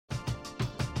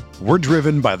We're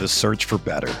driven by the search for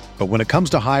better. But when it comes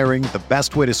to hiring, the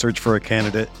best way to search for a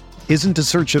candidate isn't to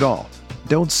search at all.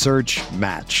 Don't search,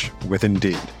 match with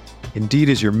Indeed. Indeed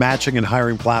is your matching and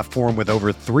hiring platform with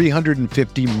over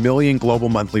 350 million global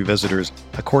monthly visitors,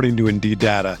 according to Indeed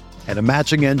data, and a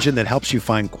matching engine that helps you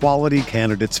find quality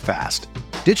candidates fast.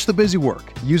 Ditch the busy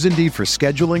work. Use Indeed for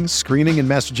scheduling, screening, and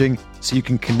messaging so you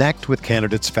can connect with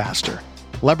candidates faster.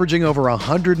 Leveraging over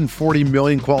 140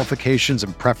 million qualifications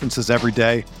and preferences every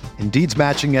day, Indeed's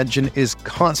matching engine is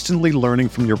constantly learning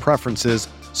from your preferences,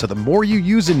 so the more you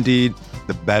use Indeed,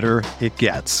 the better it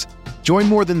gets. Join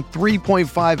more than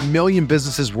 3.5 million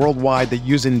businesses worldwide that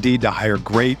use Indeed to hire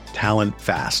great talent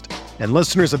fast. And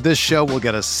listeners of this show will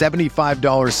get a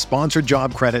 $75 sponsored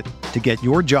job credit to get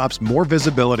your jobs more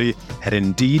visibility at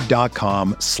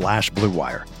Indeed.com/Blue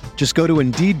Wire. Just go to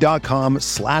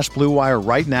Indeed.com/Blue Wire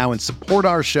right now and support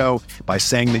our show by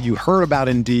saying that you heard about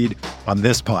Indeed on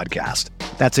this podcast.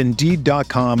 That's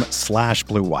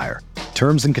Indeed.com/Blue Wire.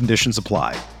 Terms and conditions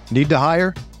apply. Need to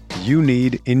hire? You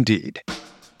need Indeed.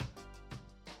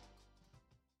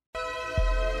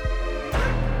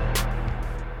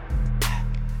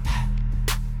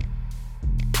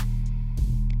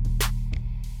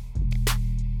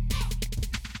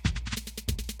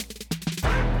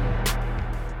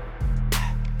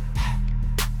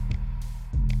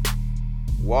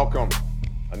 Welcome.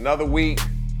 Another week,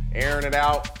 airing it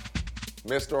out.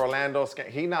 Mr. Orlando,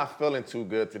 he not feeling too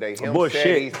good today. Him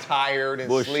said he's tired and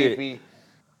sleepy.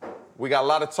 We got a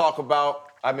lot to talk about.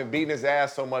 I've been beating his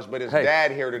ass so much, but his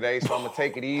dad here today, so I'm going to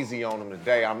take it easy on him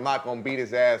today. I'm not going to beat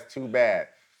his ass too bad.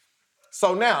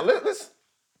 So now, let's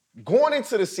going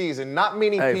into the season, not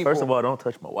many people... Hey, first of all, don't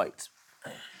touch my whites.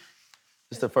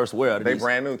 It's the first wear out of They these.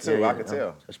 brand new, too. Yeah, I can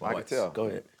tell. Touch my I whites. can tell. Go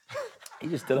ahead. He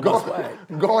just stealing my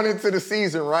swag. Going into the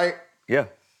season, right? Yeah.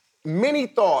 Many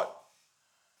thought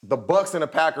the Bucs and the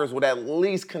Packers would at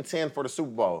least contend for the Super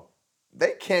Bowl.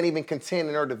 They can't even contend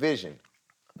in their division.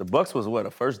 The Bucs was what, a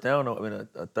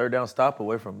third down stop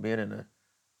away from being in the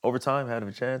overtime, having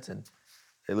a chance, and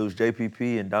they lose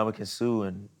JPP and Ndamukong Suh,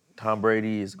 and Tom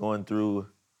Brady is going through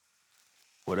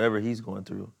whatever he's going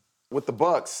through. With the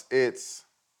Bucs,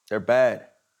 they're bad.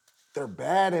 They're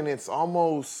bad, and it's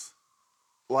almost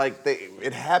like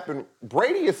it happened.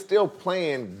 Brady is still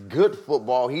playing good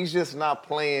football. He's just not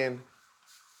playing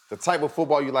the type of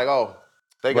football you like, oh,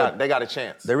 they got a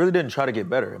chance. They really didn't try to get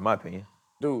better, in my opinion.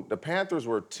 Dude, the Panthers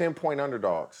were 10-point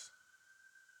underdogs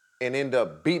and end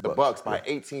up beating the Bucs by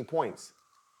 18 points.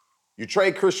 You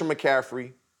trade Christian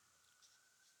McCaffrey.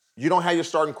 You don't have your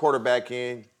starting quarterback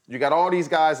in. You got all these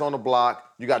guys on the block.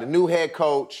 You got a new head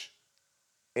coach,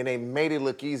 and they made it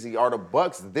look easy. Are the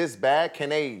Bucs this bad? Can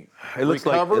they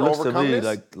recover, overcome this? It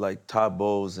looks to me like Todd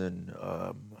Bowles and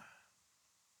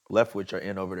Leftwich are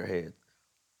in over their head.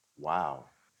 Wow.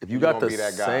 If you got the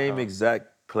same exact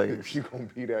players. You're going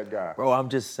to be that guy. Bro, I'm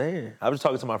just saying. I was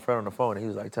talking to my friend on the phone, and he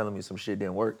was like telling me some shit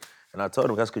didn't work. And I told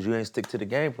him, that's because you ain't stick to the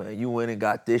game plan. You went and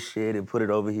got this shit and put it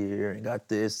over here and got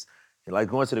this. And like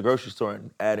going to the grocery store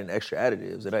and adding extra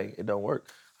additives, it don't work.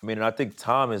 I mean, and I think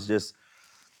Tom is just,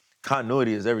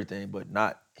 continuity is everything, but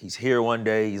not, he's here one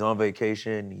day, he's on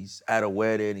vacation, he's at a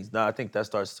wedding, he's not. I think that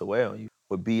starts to weigh on you.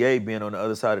 With BA being on the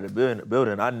other side of the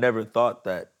building, I never thought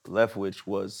that Leftwich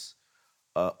was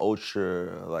an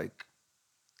ultra,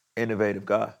 innovative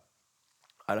guy.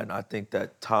 I think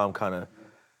that Tom kind of,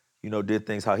 did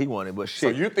things how he wanted, but shit. So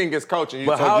you think it's coaching?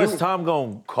 But how is Tom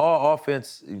going to call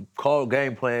offense, call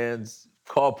game plans,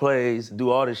 call plays,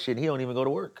 do all this shit, and he don't even go to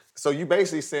work? So you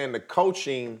basically saying the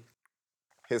coaching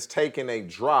has taken a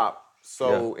drop,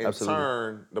 in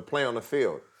turn, the play on the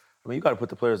field. I mean, you got to put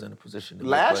the players in a position.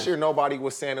 Last year, nobody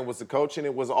was saying it was the coaching,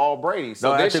 it was all Brady.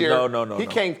 So this year, he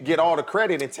can't get all the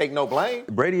credit and take no blame.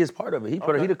 Brady is part of it. He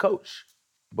the coach.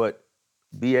 But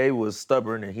BA was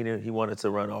stubborn, and he wanted to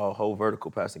run a whole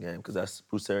vertical passing game because that's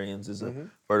Bruce Arians is a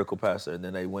vertical passer, and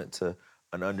then they went to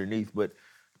an underneath. But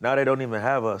now they don't even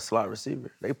have a slot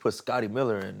receiver. They put Scotty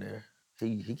Miller in there.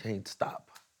 He can't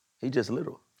stop. He just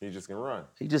little. He just can run.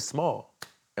 He just small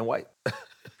and white.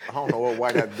 I don't know what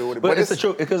white had to do with it. But it's the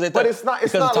truth. But it's not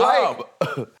like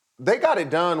they got it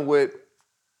done with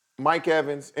Mike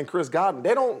Evans and Chris Godwin.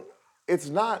 They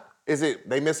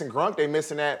missing Grunk? They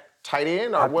missing that tight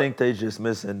end? I think they just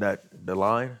missing the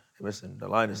line. The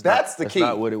line is that's the key.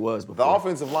 Not what it was before. The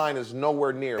offensive line is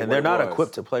nowhere near and what they're not was.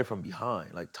 Equipped to play from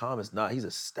behind. Like Tom is not. He's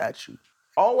a statue.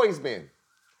 Always been.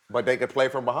 But they could play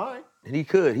from behind. And he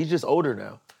could. He's just older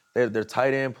now. Their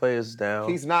tight end players down.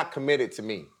 He's not committed to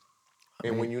me.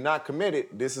 And when you're not committed,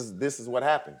 this is what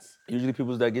happens. Usually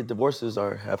people that get divorces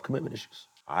have commitment issues.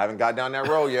 I haven't got down that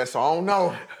road yet, so I don't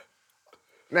know.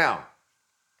 Now,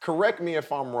 correct me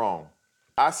if I'm wrong.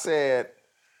 I said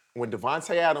when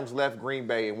Devontae Adams left Green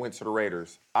Bay and went to the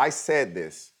Raiders, I said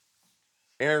this.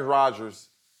 Aaron Rodgers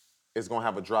is going to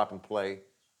have a drop in play.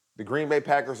 The Green Bay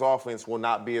Packers offense will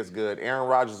not be as good. Aaron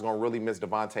Rodgers is going to really miss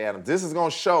Devontae Adams. This is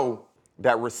going to show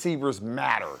that receivers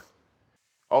matter.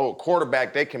 Oh,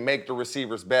 quarterback, they can make the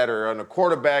receivers better. And the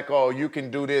quarterback, oh, you can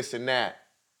do this and that.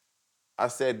 I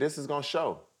said, this is going to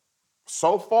show.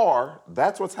 So far,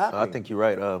 that's what's happening. I think you're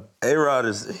right. A-Rod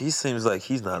he seems like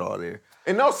he's not all there.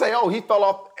 And they'll say, oh, he fell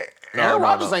off. Aaron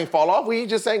Rodgers ain't fall off. He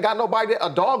just ain't got nobody,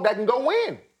 a dog that can go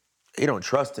win. He don't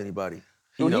trust anybody.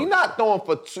 He's not throwing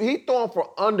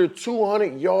for under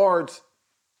 200 yards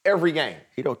every game.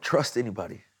 He don't trust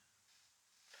anybody.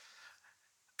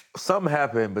 Something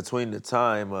happened between the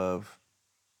time of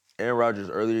Aaron Rodgers'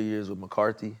 earlier years with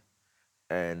McCarthy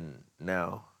and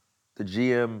now. The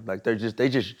GM, like they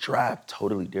just draft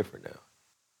totally different now.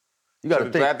 You got to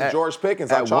think. Drafted George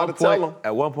Pickens. I tried to tell him.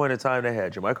 At one point in time, they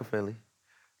had Jermichael Finley,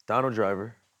 Donald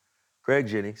Driver, Greg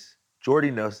Jennings, Jordy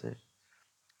Nelson,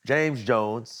 James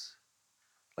Jones.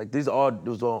 Like it was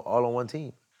all on one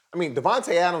team. I mean,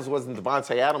 Devontae Adams wasn't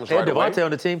Devontae Adams they right had Devontae away.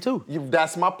 on the team too.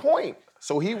 That's my point.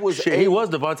 So he was. He was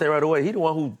Devontae right away. He the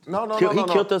one who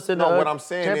killed us in the what I'm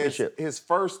saying championship. Is his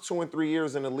first 2 and 3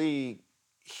 years in the league,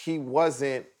 he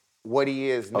wasn't what he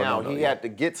is now. He had to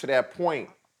get to that point.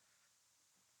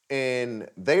 And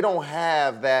they don't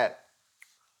have that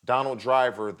Donald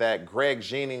Driver, that Greg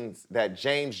Jennings, that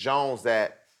James Jones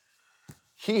that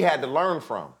he had to learn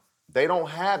from. They don't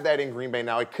have that in Green Bay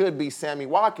now. It could be Sammy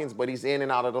Watkins, but he's in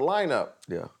and out of the lineup.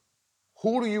 Yeah.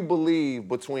 Who do you believe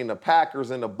between the Packers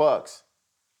and the Bucs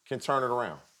can turn it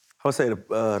around? I would say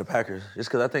the Packers, just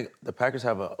because I think the Packers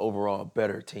have an overall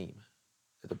better team.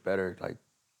 It's a better, like,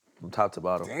 from top to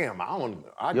bottom. Damn,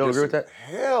 you don't agree with that?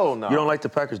 Hell no. You don't like the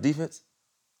Packers' defense?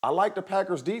 I like the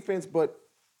Packers' defense, but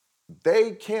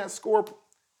they can't score.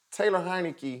 Taylor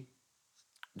Heineke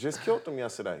just killed them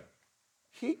yesterday.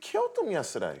 He killed them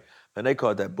yesterday. And they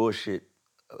called that bullshit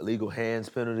illegal hands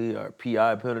penalty or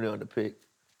PI penalty on the pick.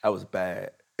 That was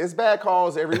bad. It's bad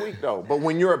calls every week, though. But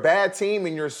when you're a bad team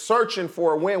and you're searching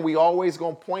for a win, we always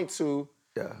going to point to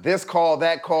this call,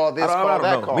 that call, this call,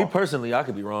 that call. Me personally, I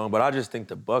could be wrong, but I just think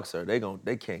the Bucs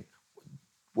they can't.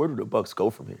 Where do the Bucs go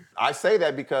from here? I say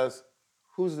that because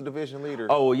who's the division leader?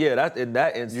 Oh, well, yeah, that in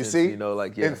that instance, you see?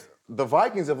 Yeah. The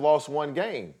Vikings have lost one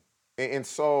game. And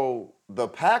so the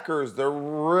Packers, they're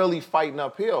really fighting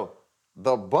uphill.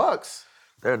 The Bucs,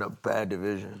 they're in a bad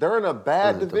division. They're in a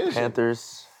bad division.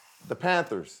 The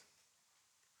Panthers,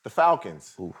 the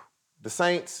Falcons, the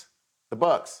Saints, the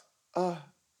Bucs. The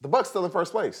Bucs still in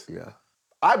first place. Yeah.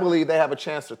 I believe they have a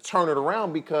chance to turn it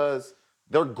around because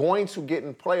they're going to get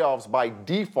in playoffs by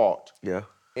default. Yeah.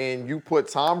 And you put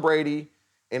Tom Brady,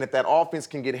 and if that offense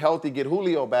can get healthy, get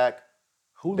Julio back,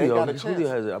 they got a chance.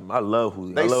 I love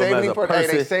Julio. They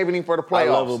saving him for the playoffs. I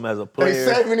love him as a player.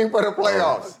 They saving him for the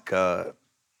playoffs. Oh, God.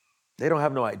 They don't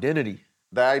have no identity.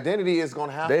 The identity is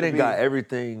going to have to be. They done got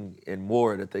everything and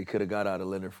more that they could have got out of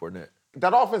Leonard Fournette.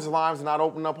 That offensive line's not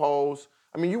opening up holes.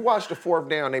 I mean, you watch the fourth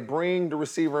down. They bring the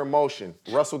receiver in motion,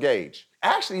 Russell Gage.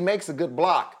 Actually makes a good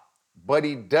block, but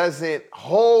he doesn't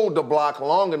hold the block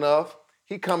long enough.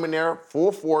 He come in there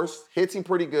full force, hits him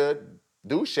pretty good.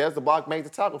 Dude sheds the block, makes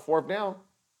the tackle, fourth down.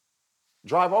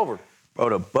 Drive over. Bro,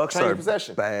 the Bucs Change are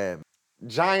possession. bad.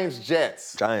 Giants.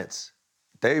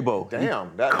 Dabo.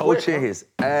 Damn. That coaching quick, his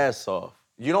ass off.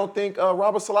 You don't think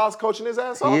Robert Saleh's coaching his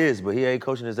ass off? He is, but he ain't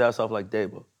coaching his ass off like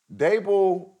Dabo.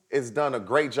 Dabo has done a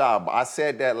great job. I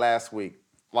said that last week.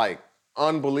 Like,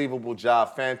 unbelievable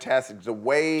job. Fantastic. The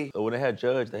way... So when they had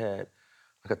Judge, they had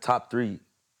like a top 3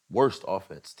 worst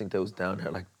offense. I think they was down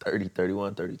there like 30,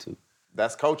 31, 32.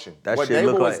 That's coaching. What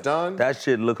Dabo has done... That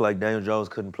shit looked like Daniel Jones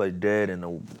couldn't play dead in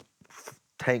a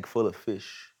tank full of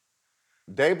fish.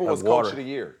 Dabo was coach of the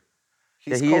year.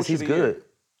 He's good. Year.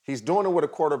 He's doing it with a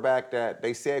quarterback that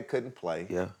they said couldn't play.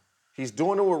 Yeah. He's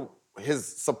doing it with his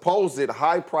supposed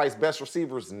high-priced best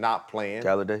receivers not playing.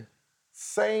 Galladay.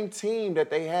 Same team that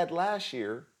they had last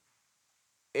year,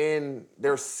 and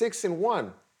they're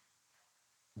 6-1.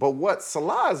 But what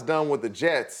Saleh's done with the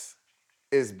Jets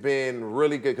has been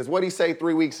really good. Because what he say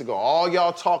 3 weeks ago, all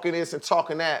y'all talking this and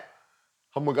talking that,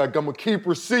 I'm gonna keep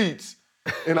receipts,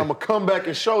 and I'm gonna come back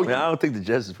and show you. Man, I don't think the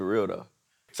Jets is for real, though.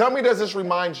 Tell me, does this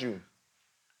remind you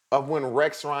of when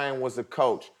Rex Ryan was the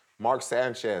coach, Mark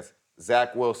Sanchez,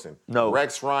 Zach Wilson,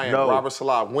 Rex Ryan, Robert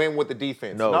Saleh win with the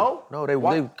defense? No,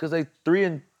 because they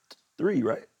 3-3,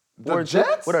 right? The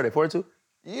Jets? What are they? 4-2?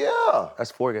 Yeah,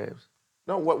 that's 4 games.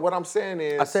 No, what I'm saying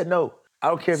is, I said no. I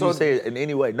don't care if you say it in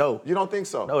any way. No, you don't think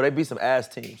so? No, they beat some ass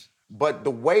teams. But the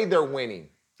way they're winning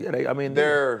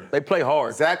Yeah, they play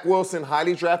hard. Zach Wilson,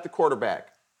 highly drafted quarterback,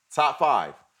 top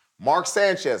 5. Mark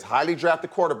Sanchez, highly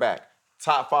drafted quarterback,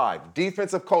 top 5.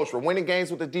 Defensive coach, we're winning games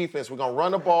with the defense. We're going to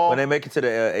run the ball. When they make it to the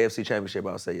AFC Championship,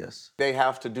 I'll say yes. They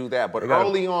have to do that. But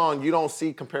early on, you don't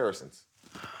see comparisons.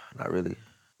 Not really.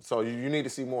 So you need to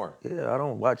see more. Yeah, I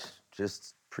don't watch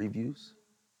just previews.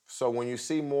 So when you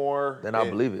see more... Then I'll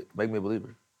believe it. Make me a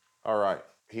believer. All right.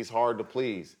 He's hard to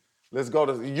please. Let's go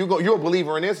to... You're a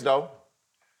believer in this, though.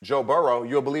 Joe Burrow.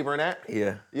 You a believer in that?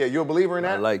 Yeah. Yeah, you a believer in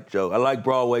that? I like Joe. I like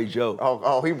Broadway Joe.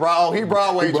 He Broadway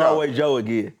Joe. He Broadway Joe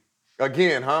again.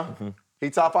 Again, huh? Mm-hmm.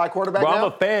 He top 5 quarterback now? I'm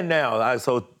a fan now.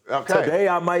 Today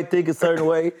I might think a certain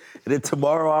way, and then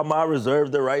tomorrow I might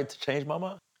reserve the right to change my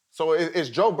mind. So is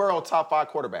Joe Burrow top 5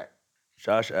 quarterback?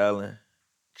 Josh Allen.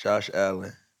 You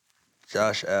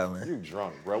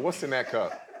drunk, bro. What's in that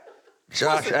cup?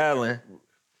 Josh Allen.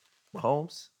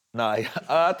 Mahomes? Nah,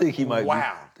 I think he might be.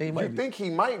 Wow. Think he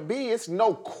might be? It's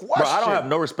no question. Bro, I don't have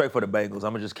no respect for the Bengals.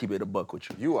 I'm going to just keep it a buck with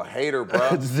you. You a hater,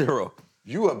 bro. Zero.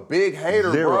 You a big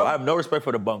hater, Zero. bro. I have no respect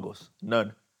for the Bengals.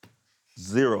 None.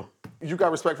 Zero. You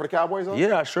got respect for the Cowboys, though?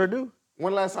 Yeah, I sure do.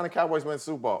 When the last time the Cowboys went to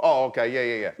the Super Bowl? Oh,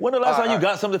 okay. Yeah. When the last time you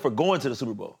got something for going to the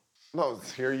Super Bowl? No,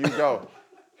 here you go.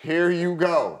 Here you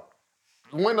go.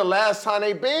 When the last time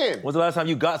they been? When's the last time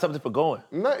you got something for going?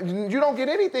 No, you don't get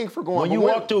anything for going. When you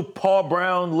walk through Paul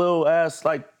Brown little ass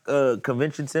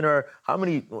convention center, how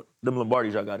many them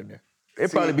Lombardis y'all got in there?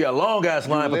 It'd probably be a long ass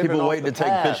line for people waiting to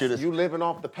take pictures. You living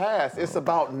off the past. It's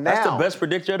about now. That's the best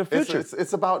predictor of the future.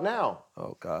 It's about now.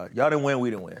 Oh God, y'all didn't win,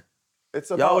 we didn't win.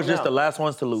 It's about y'all was now. just the last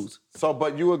ones to lose. So,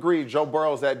 but you agree, Joe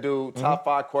Burrow's that dude, top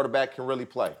 5 quarterback, can really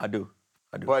play. I do.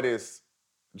 But it's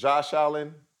Josh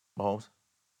Allen. Mahomes.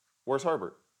 Where's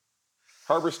Herbert?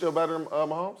 Herbert still better than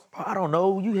Mahomes? Bro, I don't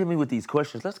know. You hit me with these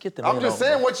questions. Let's get them. I'm just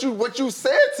saying what you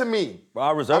said to me. Bro,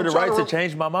 I reserve the right to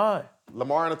change my mind.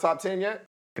 Lamar in the top 10 yet?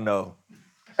 No.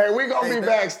 Hey, we gonna be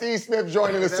back. Steve Smith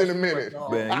joining us in a minute.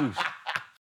 Man,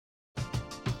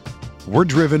 We're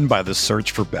driven by the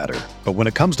search for better. But when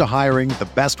it comes to hiring, the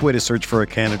best way to search for a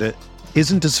candidate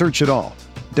isn't to search at all.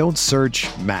 Don't search,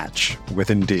 match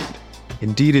with Indeed.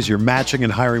 Indeed is your matching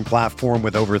and hiring platform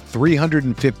with over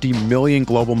 350 million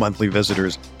global monthly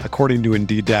visitors, according to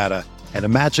Indeed data, and a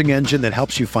matching engine that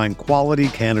helps you find quality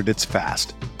candidates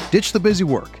fast. Ditch the busy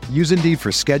work. Use Indeed for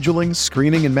scheduling,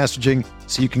 screening, and messaging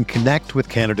so you can connect with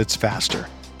candidates faster.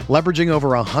 Leveraging over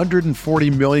 140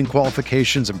 million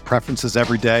qualifications and preferences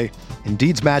every day,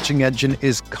 Indeed's matching engine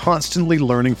is constantly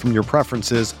learning from your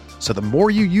preferences, so the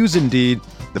more you use Indeed,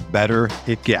 the better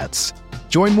it gets.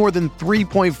 Join more than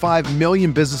 3.5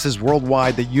 million businesses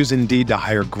worldwide that use Indeed to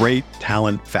hire great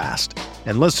talent fast.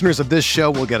 And listeners of this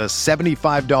show will get a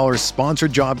 $75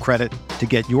 sponsored job credit to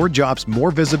get your jobs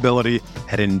more visibility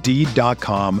at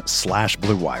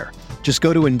Indeed.com/Blue Wire. Just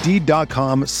go to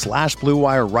Indeed.com/Blue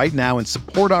Wire right now and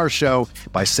support our show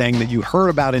by saying that you heard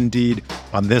about Indeed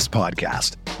on this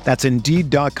podcast. That's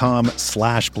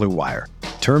Indeed.com/Blue Wire.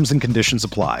 Terms and conditions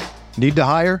apply. Need to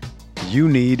hire? You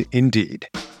need Indeed.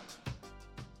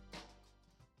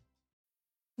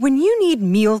 When you need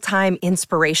mealtime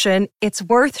inspiration, it's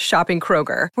worth shopping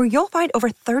Kroger, where you'll find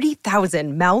over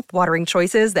 30,000 mouth-watering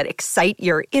choices that excite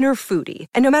your inner foodie.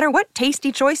 And no matter what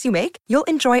tasty choice you make, you'll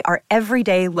enjoy our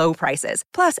everyday low prices,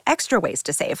 plus extra ways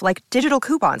to save, like digital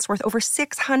coupons worth over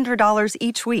 $600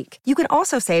 each week. You can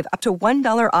also save up to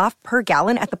 $1 off per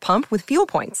gallon at the pump with fuel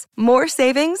points. More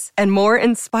savings and more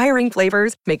inspiring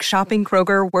flavors make shopping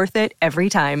Kroger worth it every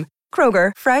time.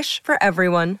 Kroger, fresh for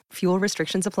everyone. Fuel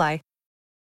restrictions apply.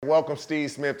 Welcome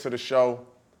Steve Smith to the show.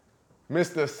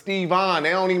 Mr. Steve-On, they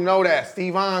don't even know that.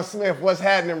 Steve-On Smith, what's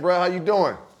happening, bro? How you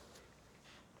doing?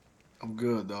 I'm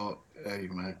good, dog. Hey,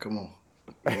 man, come on.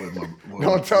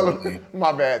 Don't tell him.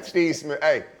 My bad. Steve Smith.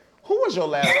 Hey, who was your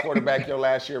last quarterback your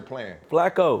last year playing?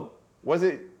 Flacco. Was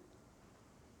it?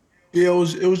 Yeah, it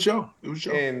was Joe. It was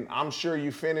Joe. And I'm sure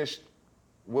you finished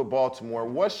with Baltimore.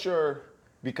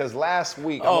 Because last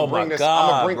week, I'm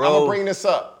gonna bring this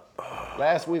up.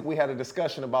 Last week we had a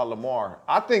discussion about Lamar.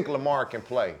 I think Lamar can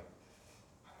play.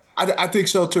 I think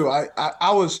so too. I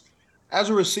was, as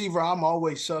a receiver, I'm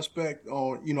always suspect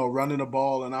on running the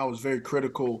ball, and I was very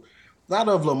critical, not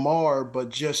of Lamar, but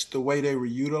just the way they were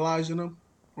utilizing him,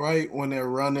 right? When they're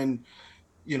running,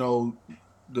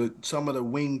 some of the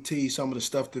wing tee, some of the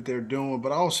stuff that they're doing,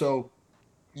 but also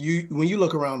when you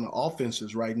look around the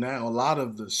offenses right now, a lot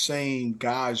of the same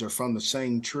guys are from the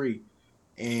same tree.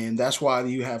 And that's why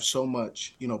you have so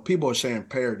much, people are saying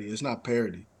parity. It's not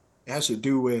parity. It has to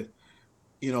do with,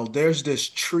 there's this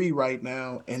tree right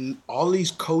now, and all these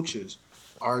coaches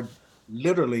are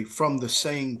literally from the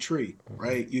same tree,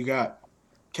 right? You got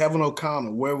Kevin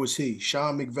O'Connell, where was he?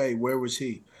 Sean McVay, where was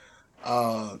he?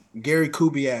 Gary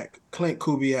Kubiak, Clint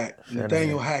Kubiak,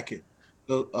 Nathaniel Hackett,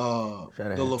 the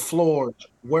LaFleurs.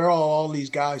 Where are all these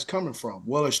guys coming from?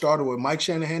 Well, it started with Mike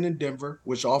Shanahan in Denver,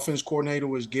 which offense coordinator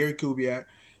was Gary Kubiak.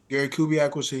 Gary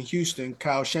Kubiak was in Houston.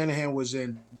 Kyle Shanahan was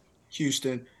in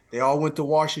Houston. They all went to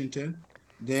Washington.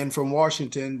 Then from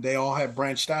Washington, they all had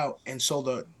branched out. And so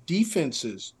the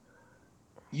defenses,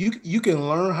 you can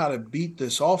learn how to beat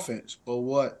this offense, but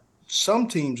what some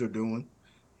teams are doing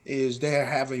is they're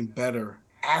having better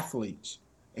athletes.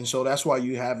 And so that's why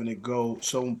you're having it go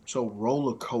so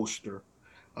roller coaster.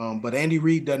 But Andy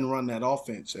Reid doesn't run that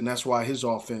offense, and that's why his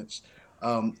offense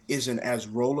isn't as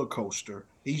roller coaster.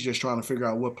 He's just trying to figure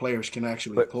out what players can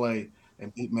actually play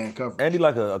and beat man coverage. Andy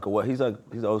like a what? He's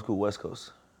old school West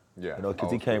Coast. Yeah. You know,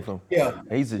 because he came from. Yeah.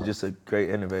 He's just a great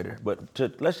innovator. But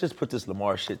let's just put this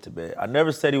Lamar shit to bed. I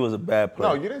never said he was a bad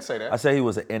player. No, you didn't say that. I said he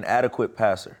was an inadequate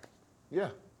passer. Yeah.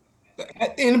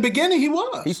 In the beginning, he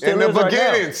was. He still in is the right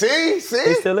now. beginning, see? He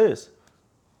still is.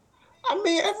 I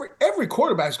mean, every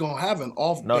quarterback's gonna have an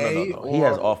off day. No. He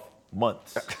has off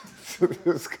months.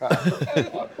 This guy.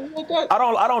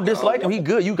 I don't dislike him. He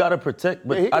good. You gotta protect.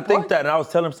 But Yeah, I think that, and I was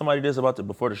telling somebody this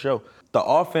before the show. The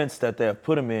offense that they have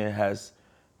put him in has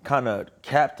kind of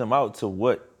capped him out to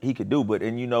what he could do. But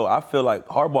I feel like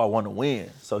Harbaugh want to win,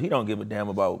 so he don't give a damn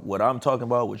about what I'm talking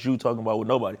about, what you talking about, with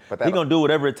nobody. He gonna do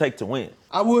whatever it takes to win.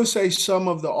 I would say some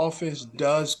of the offense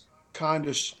does kind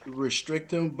of restrict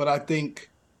him, but I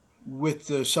think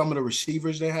with some of the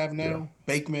receivers they have now,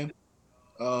 Bateman,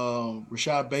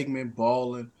 Rashad Bateman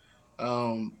balling,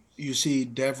 you see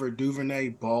Dever Duvernay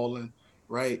balling,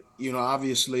 right?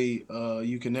 Obviously,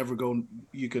 you can never go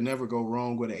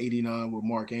wrong with an 89 with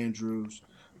Mark Andrews,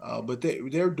 but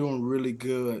they're doing really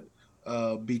good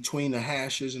between the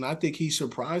hashes, and I think he's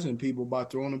surprising people by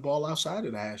throwing the ball outside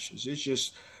of the hashes. It's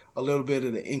just a little bit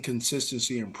of the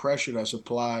inconsistency and pressure that's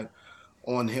applied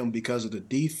on him because of the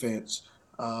defense.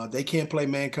 They can't play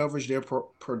man coverage; they're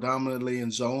predominantly in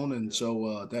zone, and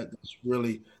so that's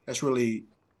really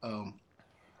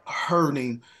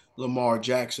hurting Lamar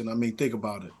Jackson. I mean, think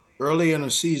about it. Early in the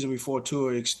season, before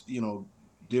Tua,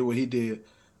 did what he did,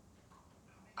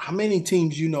 how many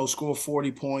teams score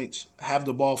 40 points, have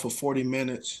the ball for 40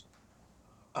 minutes,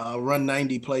 run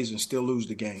 90 plays, and still lose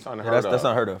the game? That's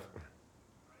unheard of.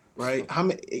 Right? How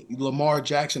many Lamar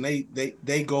Jackson?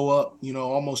 They go up,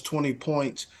 almost 20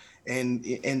 points, and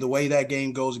the way that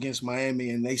game goes against Miami,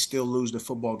 and they still lose the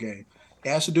football game. It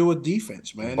has to do with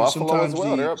defense, man. Buffalo as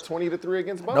well. They're up 20-3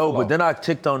 against Buffalo. No, but then I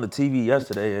checked on the TV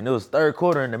yesterday, and it was third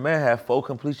quarter, and the man had 4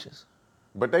 completions.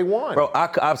 But they won. Bro,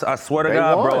 I swear to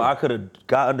God, bro, I could have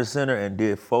got under center and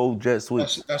did 4 jet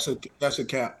sweeps. That's a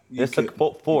cap. It's like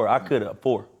 4. I could have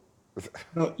 4.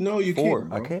 No, you 4. can't.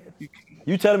 Bro. I can't.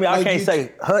 You telling me I can't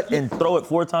say hut and throw it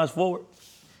 4 times forward?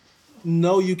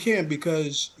 No, you can't,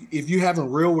 because if you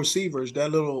having real receivers, that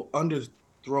little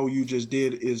underthrow you just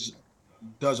did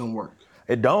doesn't work.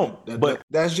 It don't. But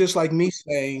that's just like me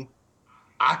saying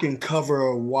I can cover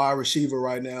a wide receiver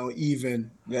right now,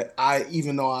 even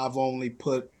though I've only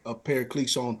put a pair of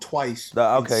cleats on twice.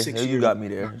 Okay, you got me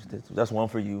there. That's 1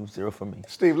 for you, 0 for me.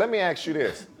 Steve, let me ask you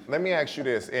this.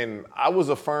 And I was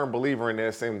a firm believer in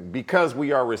this, and because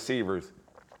we are receivers,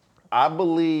 I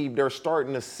believe they're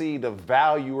starting to see the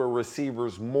value of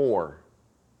receivers more,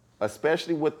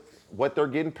 especially with what they're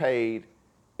getting paid.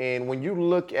 And when you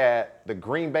look at the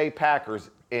Green Bay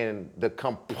Packers and the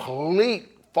complete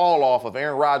fall off of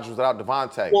Aaron Rodgers without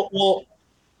Devontae. Well,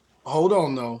 hold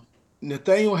on, though.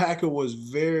 Nathaniel Hackett was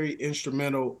very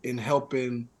instrumental in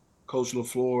helping Coach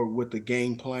LaFleur with the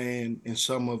game plan and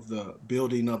some of the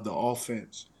building of the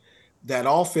offense. That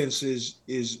offense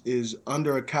is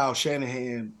under a Kyle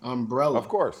Shanahan umbrella. Of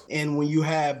course. And when you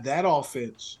have that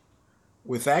offense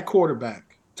with that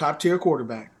quarterback, top-tier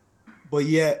quarterback, but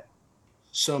yet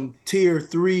some tier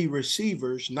 3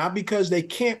 receivers, not because they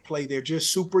can't play, they're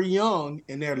just super young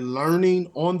and they're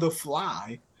learning on the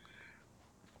fly.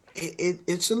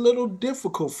 It's a little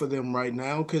difficult for them right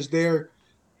now because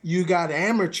you got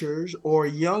amateurs or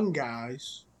young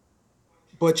guys,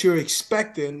 but you're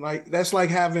expecting, that's like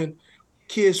having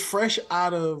kids fresh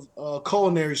out of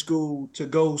culinary school to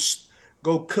go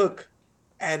cook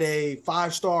at a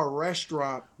 5-star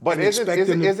restaurant. But isn't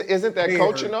that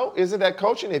coaching though? Isn't that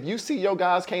coaching? If you see your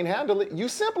guys can't handle it, you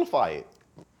simplify it.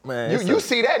 Man, you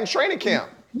see that in training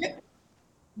camp.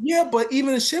 Yeah, but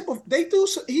even he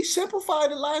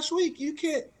simplified it last week.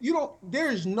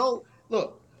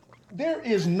 There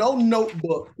is no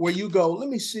notebook where you go, let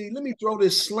me throw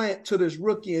this slant to this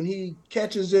rookie and he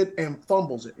catches it and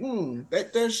fumbles it.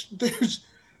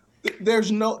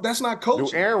 That's not coaching.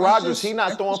 Dude, Aaron Rodgers, he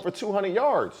not throwing for 200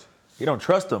 yards. You don't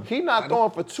trust him. He not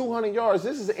throwing for 200 yards.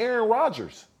 This is Aaron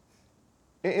Rodgers.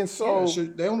 And so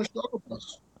they on the struggle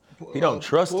bus. He don't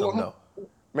trust him though.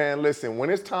 Man, listen, when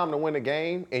it's time to win a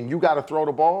game and you got to throw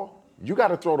the ball, you got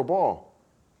to throw the ball.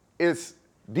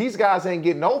 These guys ain't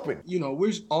getting open. You know,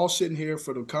 we're all sitting here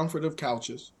for the comfort of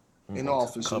couches in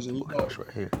offices, and couch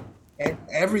right here.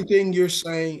 Everything you're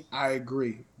saying, I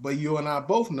agree. But you and I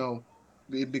both know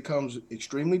it becomes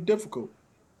extremely difficult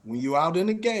when you're out in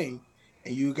a game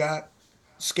and you got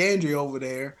Scandry over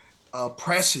there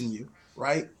pressing you,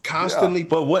 right? Constantly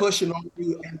pushing on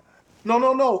you.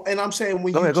 No. And I'm saying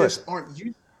when you just aren't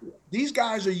used to it. These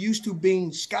guys are used to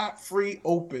being scot-free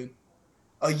open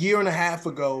a year and a half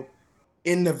ago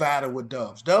in Nevada with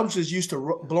Dubs. Dubs is used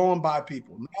to blowing by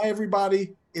people. Not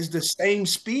everybody is the same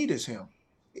speed as him.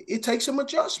 It takes some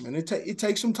adjustment. It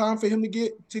takes some time for him to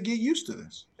get used to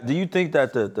this. Do you think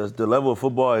that the level of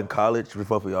football in college for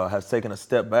both of y'all has taken a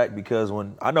step back? Because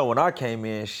when I came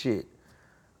in,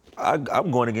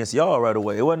 I'm going against y'all right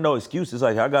away. It wasn't no excuse. It's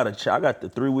like I got the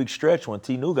 3-week stretch when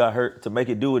T-New got hurt to make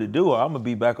it do what it do, or I'm gonna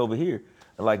be back over here.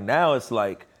 And like now it's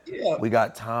like we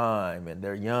got time and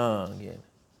they're young and.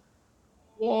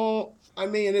 Well, I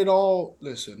mean, it all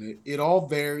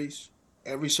varies.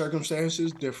 Every circumstance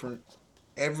is different.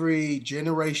 Every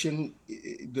generation,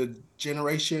 the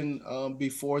generation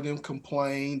before them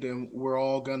complained, and we're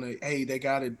all gonna, hey, they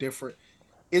got it different.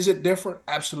 Is it different?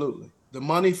 Absolutely. The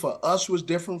money for us was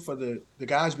different for the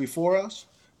guys before us.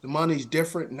 The money's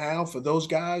different now for those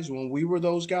guys when we were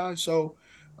those guys. So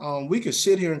we could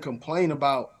sit here and complain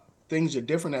about things are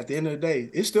different. At the end of the day,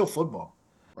 it's still football,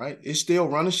 right? It's still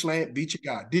run a slant, beat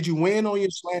your guy. Did you win on your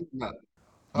slant or not?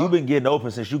 You've been getting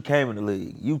open since you came in the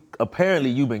league. You've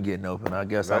been getting open. I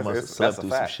guess I must have slept through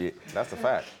some shit. That's a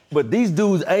fact. But these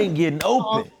dudes ain't getting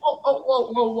open.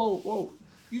 Whoa.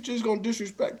 You just gonna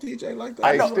disrespect TJ like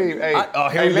that? Hey,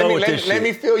 Steve, let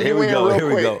me fill you in real quick.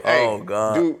 Here we go. Hey, oh,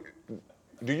 God.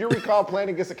 Do you recall playing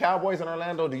against the Cowboys in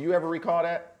Orlando? Do you ever recall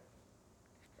that?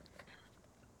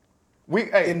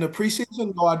 In the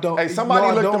preseason, no, I don't. Hey,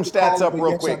 somebody look them stats up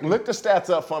real quick. Look the stats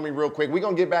up for me real quick. We're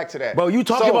going to get back to that. Bro, you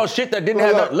talking about shit that didn't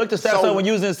have – look the stats up when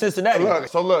you was in Cincinnati.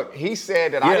 Look, he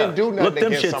said that I didn't do nothing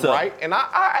against him, right? And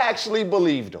I actually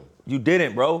believed him. You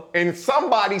didn't, bro. And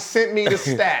somebody sent me the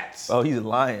stats. Oh, he's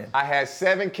lying. I had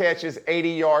 7 catches, 80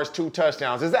 yards, 2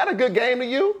 touchdowns. Is that a good game to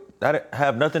you? That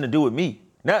have nothing to do with me.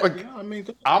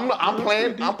 I'm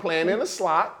playing in a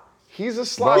slot. He's a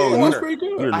slot corner.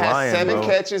 You're I had lying, 7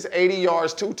 catches, 80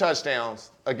 yards, 2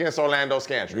 touchdowns against Orlando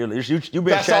Scantry. You've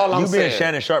been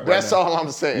Shannon Sharp right now. That's all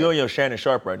I'm saying. You're on your Shannon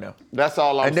Sharp right now. That's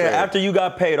all I'm saying. And then after you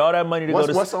got paid all that money to go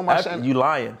to what's on my Shannon? You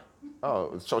lying.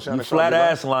 Oh, so Shannon you Sharp. flat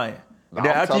ass lying. And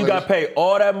then after you got paid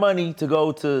all that money to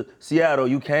go to Seattle,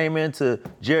 you came into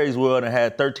Jerry's World and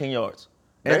had 13 yards.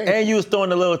 And you was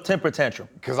throwing a little temper tantrum.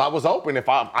 Because I was open. If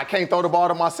I can't throw the ball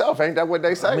to myself, ain't that what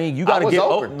they say? I mean, you got to get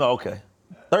open. No, okay.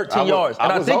 13 yards.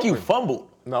 And I think you fumbled.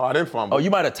 No, I didn't fumble. Oh, you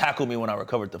might have tackled me when I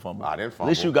recovered the fumble. I didn't fumble. At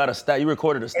least you got a stat. You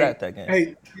recorded a stat that game.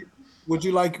 Hey,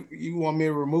 you want me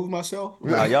to remove myself?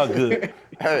 Nah, y'all good.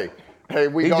 hey,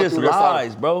 we he go just through this.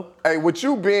 Lies, bro. Hey, with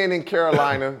you being in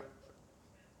Carolina,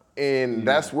 and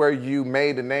that's where you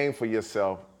made a name for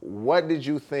yourself, what did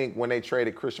you think when they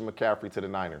traded Christian McCaffrey to the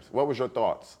Niners? What was your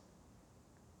thoughts?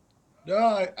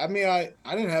 No, I mean, I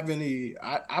didn't have any.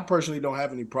 I personally don't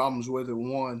have any problems with it.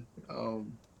 One,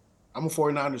 I'm a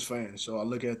 49ers fan, so I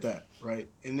look at that, right?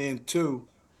 And then 2,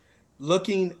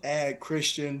 looking at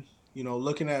Christian,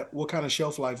 looking at what kind of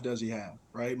shelf life does he have,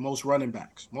 right? Most running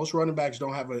backs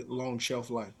don't have a long shelf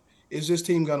life. Is this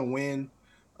team going to win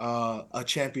a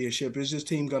championship? Is this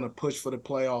team going to push for the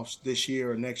playoffs this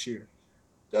year or next year?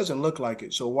 Doesn't look like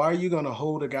it. So why are you going to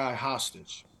hold a guy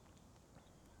hostage?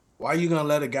 Why are you going to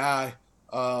let a guy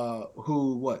we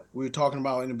were talking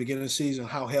about in the beginning of the season,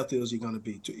 how healthy is he going to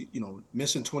be?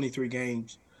 Missing 23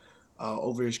 games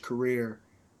over his career.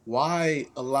 Why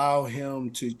allow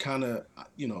him to kind of,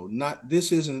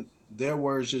 this isn't their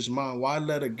words, just mine. Why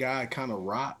let a guy kind of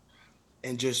rot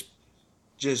and just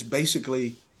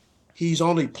basically he's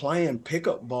only playing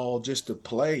pickup ball just to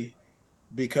play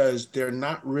because they're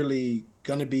not really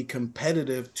going to be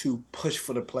competitive to push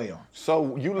for the playoffs.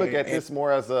 So you look at this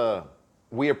more as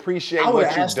we appreciate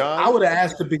what you've done? I would have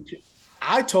asked to be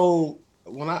 –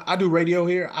 when I do radio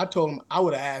here, I told him I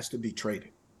would have asked to be traded,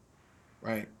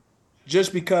 right?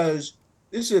 Just because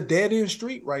this is a dead-end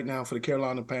street right now for the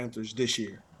Carolina Panthers this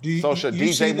year. Should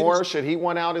DJ Moore, should he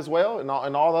want out as well and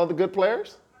all the other good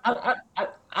players?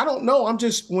 I don't know. I'm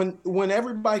just when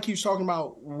everybody keeps talking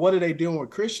about what are they doing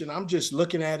with Christian, I'm just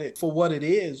looking at it for what it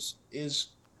is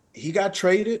he got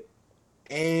traded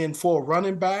And for a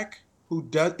running back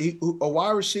a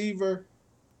wide receiver,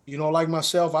 like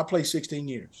myself, I played 16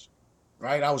 years,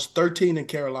 right? I was 13 in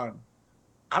Carolina.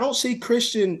 I don't see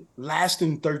Christian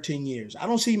lasting 13 years. I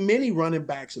don't see many running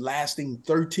backs lasting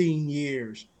 13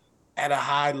 years at a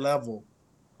high level.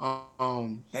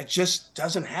 That just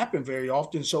doesn't happen very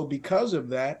often. So because of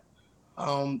that,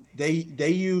 they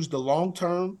use the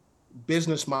long-term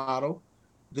business model.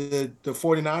 The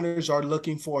 49ers are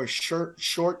looking for a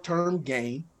short-term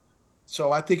gain.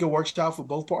 So I think it works out for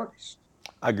both parties.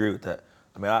 I agree with that.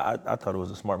 I mean, I thought it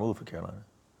was a smart move for Carolina.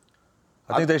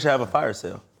 I think they should have a fire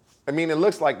sale. I mean, it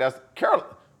looks like that's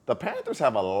Carolina. The Panthers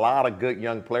have a lot of good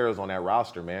young players on that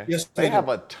roster, man. Yes, they have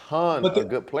a ton of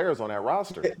good players on that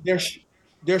roster.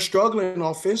 They're struggling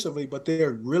offensively, but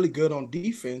they're really good on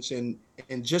defense. And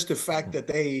just the fact that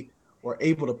they were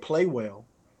able to play well,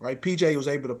 right? PJ was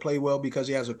able to play well because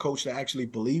he has a coach that actually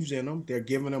believes in him. They're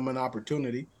giving him an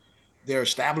opportunity. They're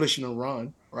establishing a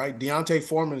run, right? Deontay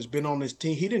Foreman has been on this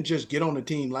team. He didn't just get on the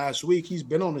team last week. He's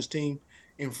been on this team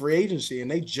in free agency, and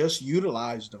they just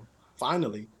utilized him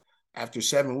finally after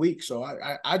 7 weeks. So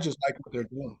I just like what they're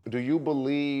doing. Do you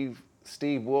believe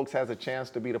Steve Wilks has a chance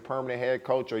to be the permanent head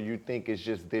coach, or you think it's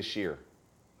just this year?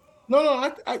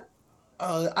 No,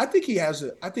 I think he has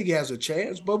a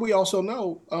chance, but we also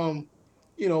know,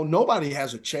 nobody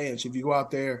has a chance if you go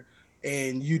out there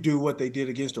and you do what they did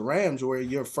against the Rams, where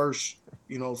your first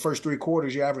 3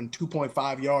 quarters you're averaging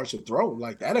 2.5 yards to throw.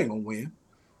 Like, that ain't gonna win.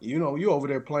 You over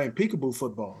there playing peekaboo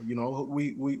football.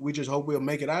 We just hope we'll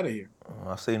make it out of here.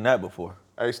 I've seen that before.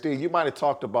 Hey, Steve, you might have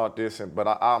talked about this, but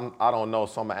I don't know,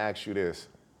 so I'm gonna ask you this.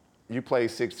 You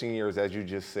played 16 years, as you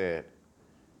just said.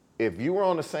 If you were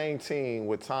on the same team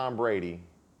with Tom Brady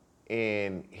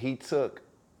and he took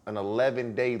an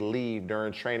 11-day leave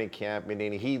during training camp and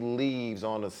then he leaves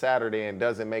on a Saturday and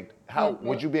doesn't make,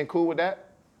 would you been cool with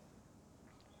that?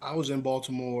 I was in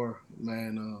Baltimore,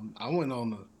 man. I went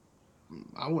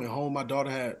home. My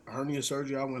daughter had hernia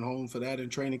surgery. I went home for that in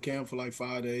training camp for like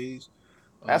 5 days.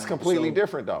 That's completely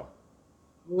different, though.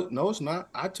 No, it's not.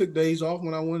 I took days off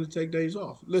when I wanted to take days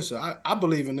off. Listen, I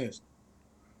believe in this,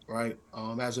 right?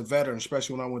 As a veteran,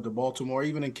 especially when I went to Baltimore,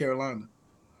 even in Carolina.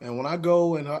 And when I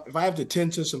go and if I have to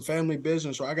tend to some family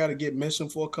business or I got to get missing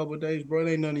for a couple of days, bro,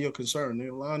 it ain't none of your concern.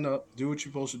 You line up, do what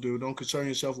you're supposed to do. Don't concern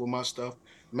yourself with my stuff.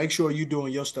 Make sure you're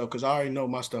doing your stuff, because I already know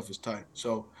my stuff is tight.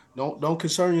 So don't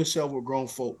concern yourself with grown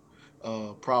folk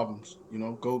problems.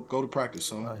 Go to practice,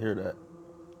 son. I hear that.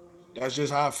 That's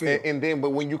just how I feel. But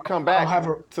when you come back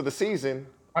to the season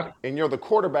and you're the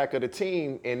quarterback of the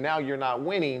team and now you're not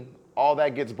winning, all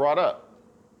that gets brought up.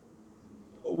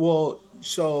 Well,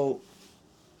 so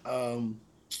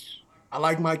I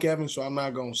like Mike Evans, so I'm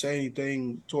not going to say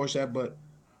anything towards that, but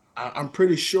I'm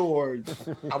pretty sure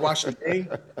I watched the game.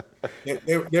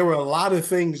 There were a lot of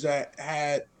things that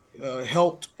had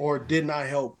helped or did not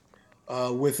help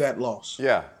with that loss.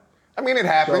 Yeah. I mean, it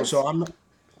happens. So I'm not.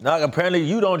 No, apparently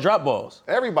you don't drop balls.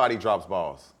 Everybody drops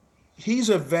balls. He's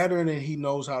a veteran and he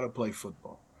knows how to play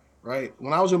football, right?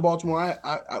 When I was in Baltimore,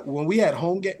 when we had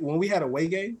away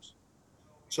games,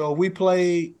 so we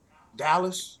played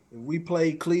Dallas, we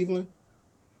played Cleveland,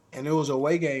 and it was an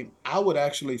away game, I would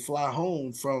actually fly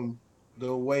home from the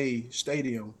away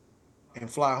stadium and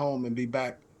fly home and be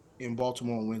back in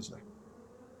Baltimore on Wednesday.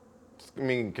 I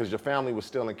mean, because your family was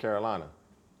still in Carolina.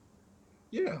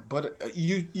 Yeah, but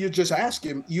you're just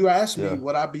asking. You asked me,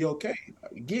 would I be okay?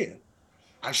 Again,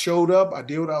 I showed up. I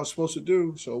did what I was supposed to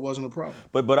do, so it wasn't a problem.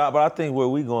 But I think where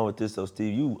we going with this, though,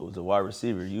 Steve, you was a wide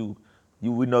receiver.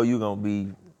 We know you're gonna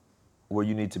be where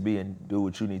you need to be and do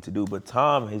what you need to do. But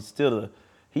Tom is still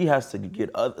he has to get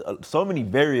so many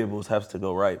variables has to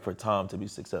go right for Tom to be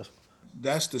successful.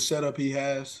 That's the setup he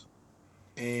has,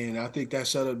 and I think that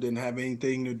setup didn't have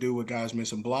anything to do with guys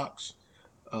missing blocks.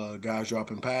 Guys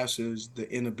dropping passes, the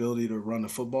inability to run the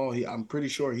football. I'm pretty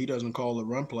sure he doesn't call the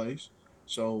run plays.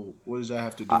 So what does that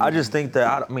have to do with I just think that,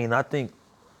 I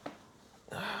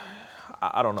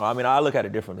don't know. I mean, I look at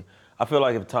it differently. I feel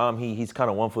like if Tom, he's kind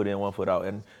of 1 foot in, 1 foot out.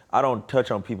 And I don't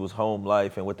touch on people's home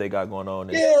life and what they got going on.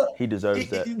 He deserves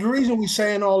that. The reason we're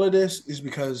saying all of this is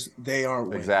because they aren't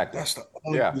winning. Exactly. That's the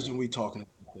only reason we're talking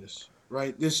about this,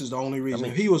 right? This is the only reason. I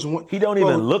mean, he don't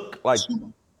even look like...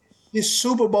 His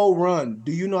Super Bowl run,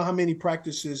 do you know how many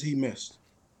practices he missed?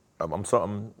 I'm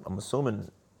assuming. I'm assuming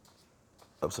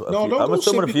a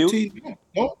few.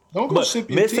 Don't go sip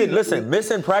your tea. Listen,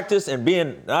 missing practice and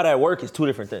being not at work is two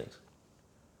different things.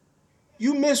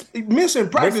 You missing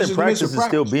practice is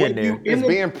still being there. It's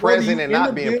being present and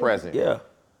not being present. Yeah.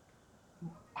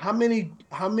 How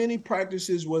many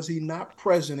practices was he not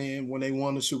present in when they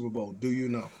won the Super Bowl? Do you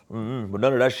know? Mm-hmm. But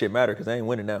none of that shit matter because they ain't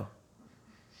winning now.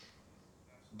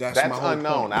 That's my whole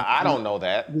unknown. point. I don't know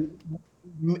that.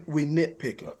 We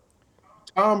nitpick it.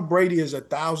 Tom Brady is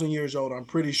 1,000 years old. I'm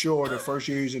pretty sure the first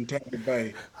year he's in Tampa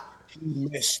Bay, he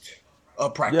missed a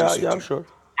practice or Yeah, two. I'm sure.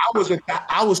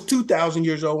 I was 2,000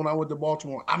 years old when I went to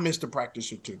Baltimore. I missed a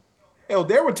practice or two. Hell,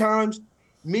 there were times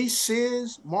me,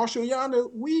 Sis, Marshall Yonder,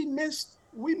 we missed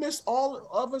all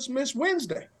of us missed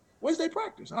Wednesday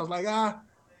practice. I was like,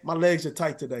 my legs are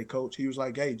tight today, coach. He was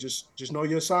like, hey, just know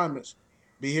your assignments.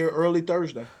 Be here early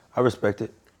Thursday. I respect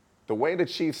it. The way the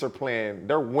Chiefs are playing,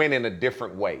 they're winning a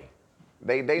different way.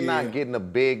 They not getting the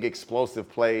big explosive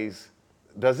plays.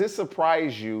 Does it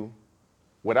surprise you,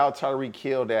 without Tyreek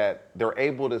Hill, that they're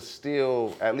able to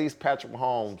still, at least Patrick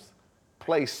Mahomes,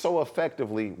 play so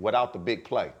effectively without the big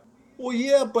play? Well,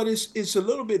 yeah, but it's a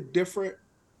little bit different.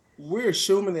 We're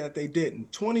assuming that they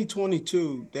didn't.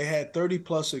 2022, they had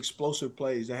 30-plus explosive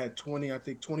plays. They had 20, I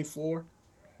think 24.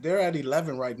 They're at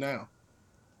 11 right now.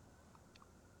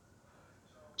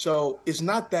 So it's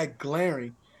not that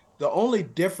glaring. The only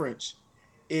difference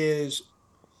is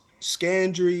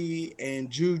Scandry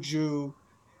and Juju,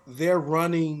 they're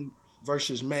running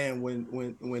versus man.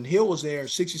 When Hill was there,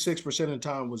 66% of the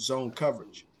time was zone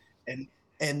coverage.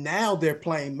 And now they're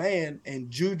playing man,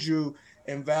 and Juju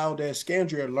and Valdez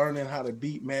Scandry are learning how to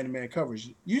beat man-to-man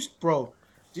coverage. Bro,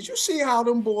 did you see how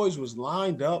them boys was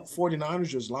lined up?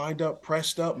 49ers was lined up,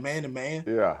 pressed up, man-to-man.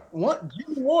 Yeah.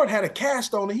 Jimmy Ward had a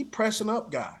cast on it. He pressing up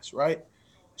guys, right?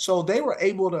 So they were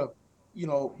able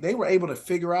to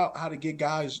figure out how to get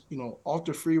guys, off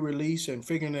the free release and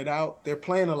figuring it out. They're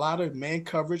playing a lot of man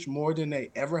coverage more than they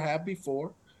ever have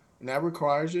before, and that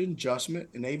requires an adjustment,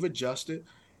 and they've adjusted,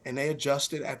 and they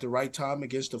adjusted at the right time at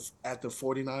the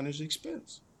 49ers'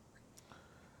 expense.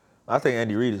 I think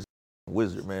Andy Reid is a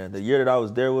wizard, man. The year that I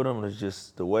was there with him, it's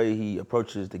just the way he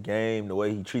approaches the game, the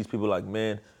way he treats people like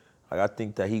men. Like, I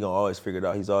think that he gonna always figure it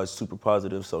out. He's always super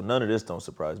positive, so none of this don't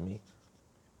surprise me.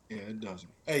 Yeah, it doesn't.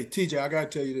 Hey, TJ, I gotta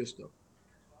tell you this though.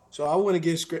 So I went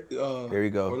against Here you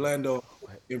go. Orlando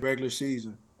in regular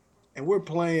season, and we're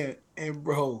playing, and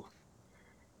bro,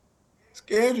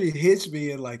 Scandry hits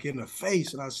me in the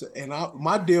face, and I said,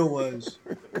 my deal was,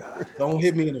 don't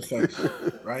hit me in the face,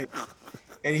 right?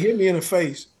 And he hit me in the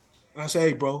face, and I said,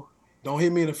 hey, bro, don't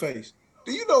hit me in the face.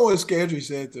 Do you know what Scandry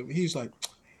said to me? He's like,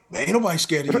 man, ain't nobody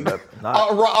scared of you.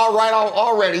 All right,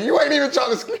 already. You ain't even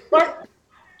trying to scare. Right?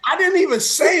 I didn't even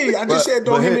say it. I just said,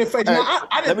 don't hit me in the face. Hey,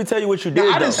 I let me tell you what you did,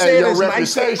 I didn't say it as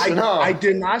nice. I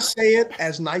did not say it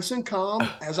as nice and calm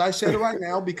as I said it right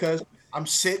now, because I'm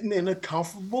sitting in a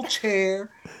comfortable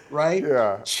chair, right?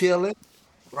 Yeah. Chilling,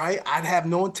 right? I'd have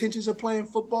no intentions of playing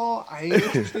football. I ain't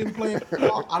interested in playing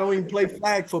football. I don't even play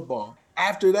flag football.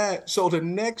 After that, so the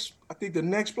next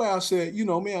play, I said, you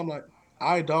know me, I'm like,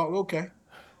 all right, dog, okay.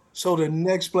 So the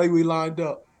next play we lined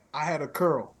up, I had a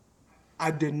curl.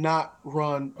 I did not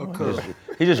run a curl.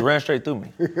 He just ran straight through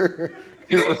me.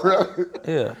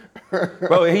 Yeah.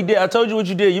 Bro, he did. I told you what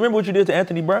you did. You remember what you did to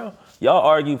Anthony Brown? Y'all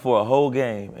argued for a whole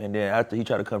game, and then after he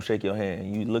tried to come shake your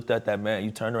hand, you looked at that man,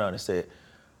 you turned around and said,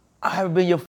 I haven't been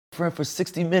your friend for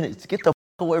 60 minutes. Get the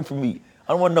away from me.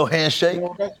 I don't want no handshake.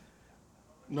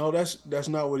 No, that's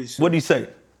not what he said. What did he say?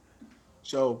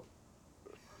 So,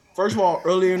 first of all,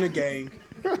 earlier in the game,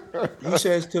 he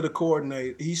says to the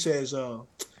coordinator, he says,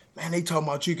 man, they talking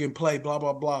about you can play, blah,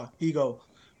 blah, blah. He go,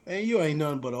 man, you ain't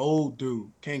nothing but an old dude,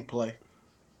 can't play.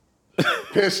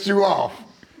 Pissed you off.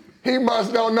 He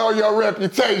must don't know your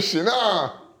reputation,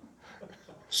 huh?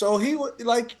 So he was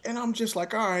like, and I'm just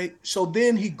like, all right. So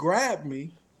then he grabbed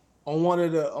me on one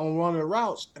of the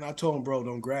routes, and I told him, bro,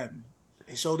 don't grab me.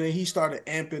 And so then he started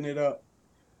amping it up.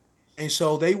 And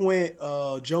so they went,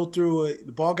 Joe threw it,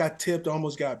 the ball got tipped,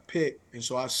 almost got picked. And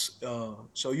so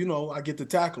I get to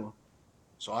tackle him.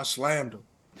 So I slammed him,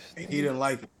 and he didn't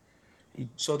like it.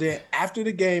 So then after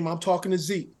the game, I'm talking to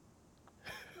Zeke.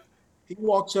 He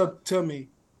walks up to me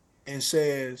and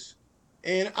says,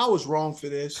 and I was wrong for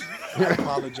this. I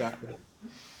apologize.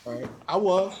 All right, I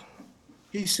was.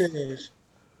 He says,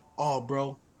 oh,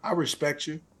 bro, I respect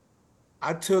you.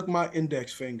 I took my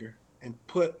index finger and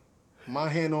put my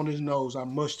hand on his nose. I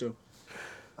mushed him.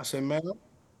 I said, man,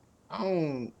 I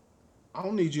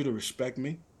don't need you to respect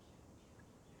me.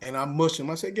 And I mushed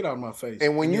him. I said, get out of my face.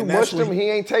 And when you mushed him,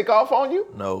 he ain't take off on you?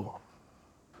 No.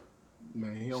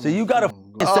 Man, so you got to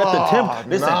set the tempo.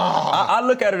 Listen, I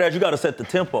look at it as you got to set the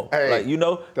tempo. Hey,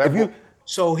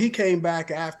 So he came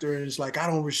back after and it's like, I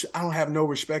don't have no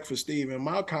respect for Steve. And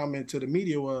my comment to the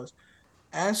media was,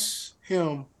 ask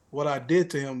him what I did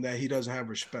to him that he doesn't have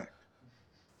respect.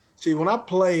 See, when I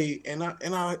played, and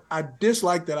I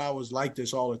dislike that I was like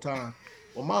this all the time.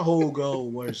 Well, my whole goal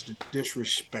was to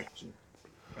disrespect you.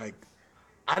 Like,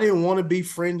 I didn't want to be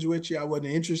friends with you. I wasn't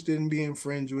interested in being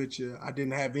friends with you. I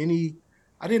didn't have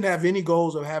any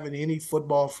goals of having any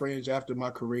football friends after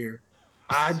my career.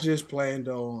 I just planned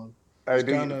on Hey, just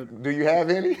kind of do you have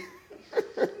any?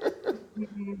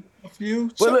 a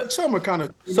few. But look, Some are kind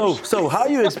of so how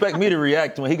you expect me to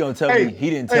react when he gonna tell me he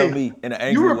didn't tell me in an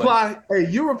angry way?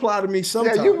 You reply to me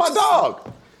sometimes. Yeah, you my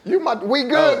dog. We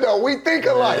good though. We think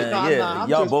alike. Yeah,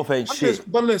 y'all both ain't shit.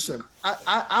 But listen,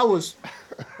 I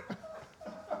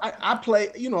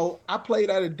played I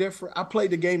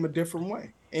played the game a different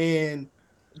way. And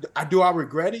I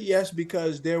regret it? Yes,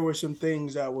 because there were some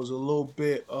things that was a little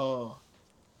bit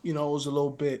it was a little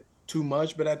bit too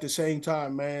much. But at the same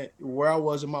time, man, where I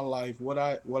was in my life, what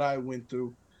I went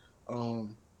through,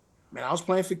 man, I was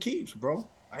playing for keeps, bro.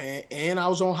 And I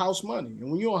was on house money.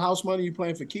 And when you're on house money, you're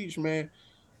playing for keeps, man,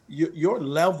 your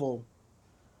level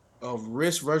of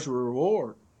risk versus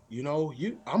reward,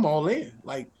 I'm all in.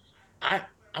 Like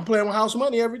I'm playing with house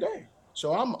money every day.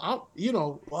 So I'm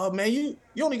well, man, you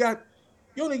only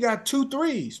got 2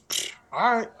 threes.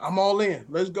 All right, I'm all in.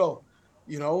 Let's go.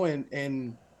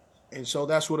 And so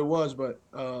that's what it was. But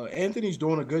Anthony's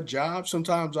doing a good job.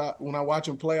 Sometimes when I watch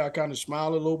him play, I kind of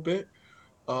smile a little bit.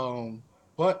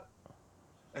 But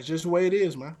that's just the way it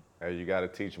is, man. Hey, you got to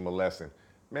teach him a lesson.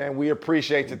 Man, we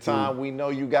appreciate your time. We know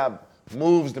you got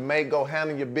moves to make. Go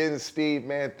handle your business, Steve,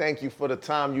 man. Thank you for the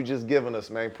time you just given us,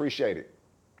 man. Appreciate it.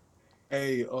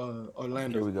 Hey,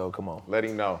 Orlando. Here we go. Come on. Let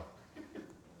him know.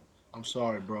 I'm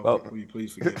sorry, bro. Will you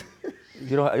please forgive me?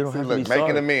 You don't have to be sorry.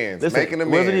 Making amends. Listen, making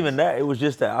amends. It wasn't even that. It was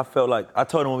just that I felt like, I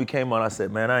told him when we came on, I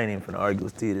said, man, I ain't even finna argue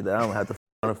with Steve today. I don't have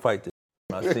to fight this.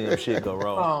 I seen him shit go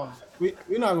wrong.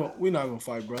 We're not gonna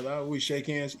fight, brother. We shake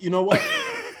hands. You know what?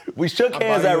 We shook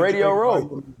hands at Radio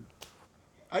Row.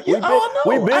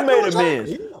 We've been made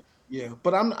amends. Yeah,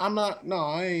 but I'm not. No,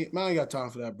 I ain't got time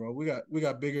for that, bro. We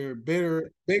got bigger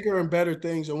and better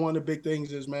things. And one of the big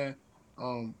things is, man,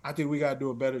 I think we got to do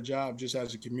a better job just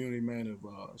as a community, man,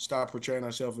 of stop portraying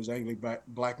ourselves as angry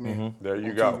black men. Mm-hmm. There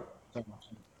you go.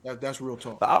 That's real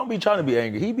talk. But I don't be trying to be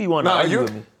angry. He be wanting to argue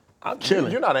with me. I'm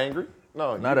chilling. You're not angry.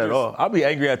 No, not at all. I'll be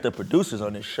angry at the producers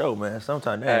on this show, man.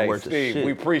 Sometimes they ain't worth the shit.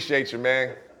 We appreciate you,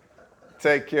 man.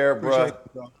 Take care, bro.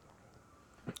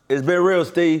 It's been real,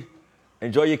 Steve.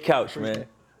 Enjoy your couch, man.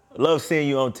 Love seeing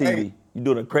you on TV. Hey. You're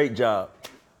doing a great job.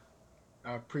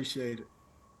 I appreciate it.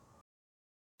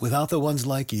 Without the ones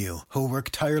like you, who work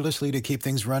tirelessly to keep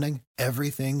things running,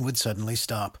 everything would suddenly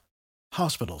stop.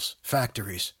 Hospitals,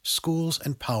 factories, schools,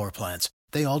 and power plants,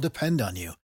 they all depend on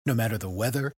you. No matter the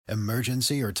weather,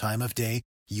 emergency, or time of day,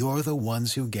 you're the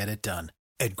ones who get it done.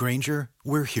 At Grainger,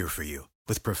 we're here for you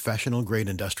with professional-grade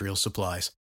industrial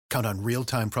supplies. Count on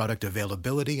real-time product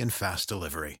availability and fast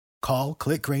delivery. Call,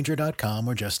 clickgrainger.com,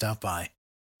 or just stop by.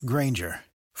 Grainger,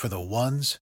 for the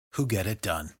ones who get it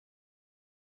done.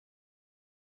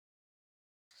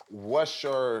 What's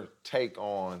your take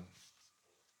on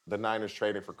the Niners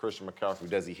trading for Christian McCaffrey?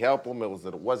 Does he help them? Was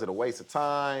it a waste of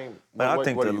time? Man, I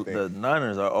think the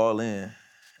Niners are all in,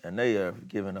 and they are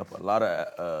giving up a lot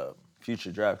of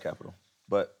future draft capital.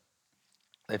 But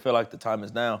they feel like the time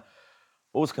is now.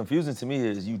 What was confusing to me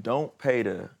is you don't pay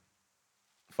the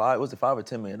 $5 or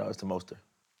 $10 million to Mostert.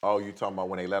 Oh, you talking about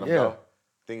when they let him go? I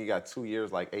think he got 2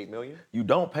 years, like $8 million? You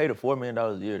don't pay the $4 million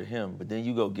a year to him, but then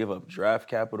you go give up draft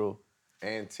capital.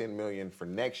 And $10 million for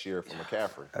next year for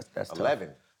McCaffrey. That's 11.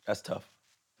 Tough. That's tough.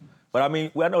 But I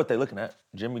mean, I know what they're looking at.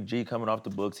 Jimmy G coming off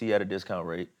the books, he had a discount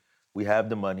rate. We have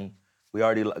the money. We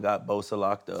already got Bosa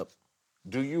locked up.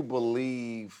 Do you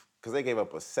believe, because they gave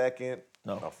up a second,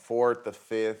 no, a fourth, a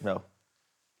fifth. No.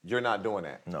 You're not doing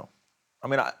that? No. I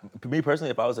mean, me personally,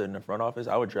 if I was in the front office,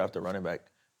 I would draft a running back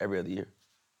every other year.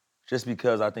 Just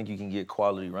because I think you can get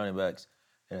quality running backs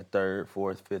in a third,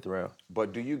 fourth, fifth round.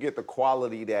 But do you get the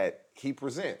quality that he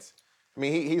presents? I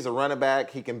mean, he's a running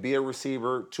back. He can be a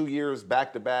receiver. 2 years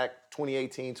back-to-back,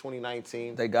 2018,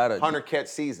 2019. They got 100 catch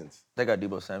seasons. They got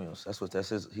Deebo Samuels.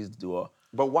 He's the do-all.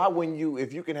 But why wouldn't you,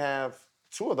 if you can have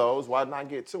two of those, why not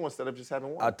get two instead of just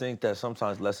having one? I think that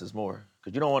sometimes less is more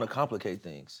because you don't want to complicate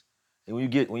things. And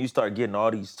when you start getting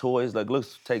all these toys, like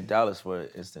let's take Dallas for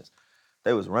instance.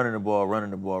 They was running the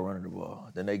ball.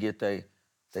 Then they get they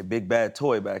big bad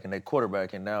toy back and they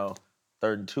quarterback, and now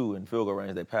 3rd and 2 in field goal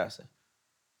range they passing.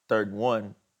 3rd and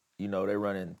 1, they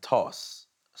running toss.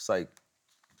 It's like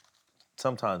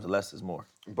sometimes less is more.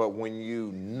 But when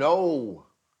you know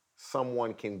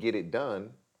someone can get it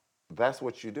done, that's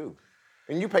what you do.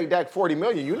 And you pay Dak $40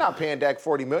 million. You're not paying Dak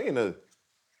 $40 million to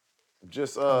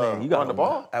just run the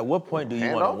ball. At what point do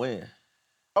you want to win?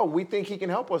 Oh, we think he can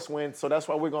help us win, so that's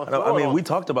why we're going to throw it on. We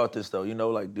talked about this, though.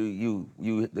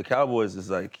 The Cowboys is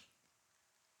like,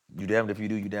 You damned if you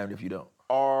do, you damned if you don't.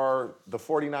 Are the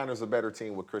 49ers a better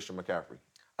team with Christian McCaffrey?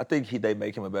 I think they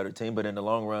make him a better team, but in the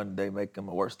long run, they make him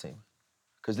a worse team.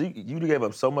 Because you gave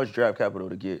up so much draft capital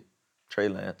to get Trey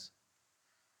Lance.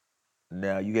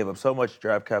 Now you gave up so much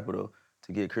draft capital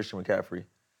to get Christian McCaffrey.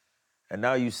 And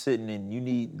now you sitting and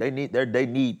they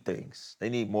need things. They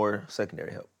need more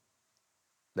secondary help.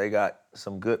 They got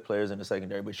some good players in the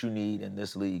secondary, but in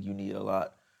this league, you need a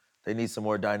lot. They need some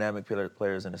more dynamic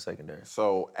players in the secondary.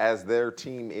 So as their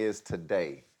team is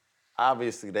today,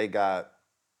 obviously they got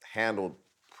handled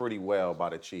pretty well by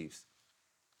the Chiefs.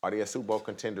 Are they a Super Bowl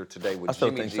contender today with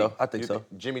Jimmy G? I think so.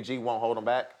 Jimmy G won't hold them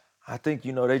back? I think,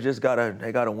 they just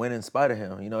gotta win in spite of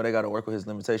him. They gotta work with his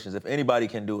limitations. If anybody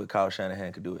can do it, Kyle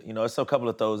Shanahan could do it. It's a couple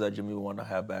of throws that Jimmy would want to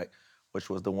have back, which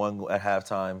was the one at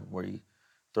halftime where he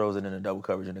throws it in a double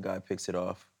coverage and the guy picks it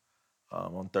off.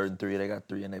 On 3rd and 3, they got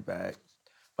 3 in their bag.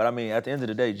 But at the end of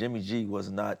the day, Jimmy G was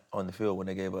not on the field when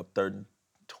they gave up 3rd and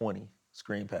 20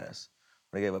 screen pass.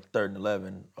 When they gave up 3rd and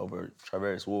 11 over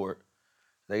Travis Ward.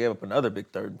 They gave up another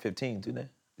big 3rd and 15, didn't they?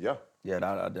 Yeah.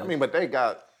 Yeah, but they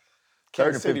got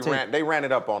Kansas City ran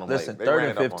it up on them. Listen, late. 3rd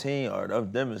and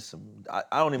 15 them is some. I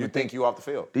don't even think you off the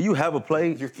field. Do you have a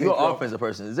play? You're an offensive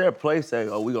person. Is there a play say,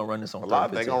 we're gonna run this on 3rd and 15? A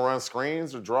lot. They gonna run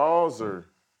screens or draws or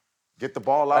get the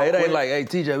ball out. It ain't like, hey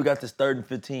TJ, we got this 3rd and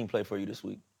 15 play for you this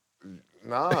week.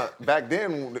 Nah, back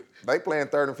then they playing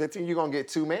 3rd and 15. You're gonna get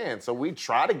 2 man. So we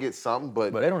try to get something,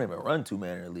 but they don't even run 2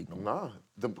 man in the league no more. Nah,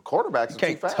 the quarterbacks are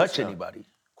too fast. Can't touch anybody.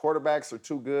 Quarterbacks are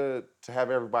too good to have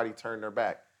everybody turn their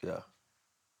back. Yeah.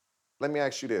 Let me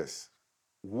ask you this.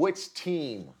 Which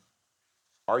team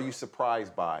are you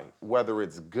surprised by, whether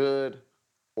it's good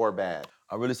or bad?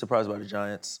 I'm really surprised by the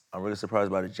Giants. I'm really surprised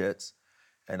by the Jets.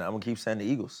 And I'm going to keep saying the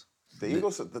Eagles. The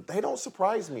Eagles, they don't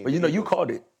surprise me. But you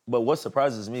called it. But what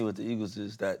surprises me with the Eagles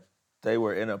is that they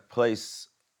were in a place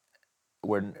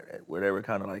where they were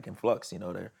kind of like in flux.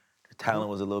 Their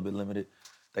talent was a little bit limited.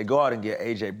 They go out and get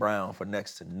A.J. Brown for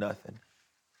next to nothing.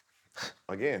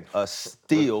 Again. A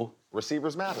steal.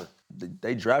 Receivers matter.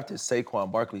 They drafted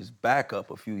Saquon Barkley's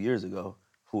backup a few years ago,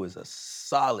 who is a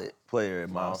solid player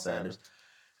in Miles Sanders.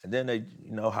 And then they,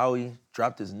 Howie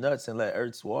dropped his nuts and let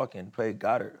Ertz walk and played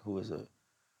Goddard, who is a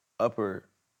upper,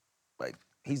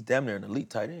 he's damn near an elite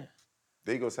tight end.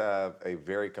 The Eagles have a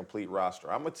very complete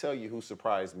roster. I'm going to tell you who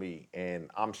surprised me, and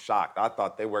I'm shocked. I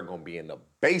thought they were going to be in the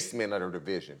basement of their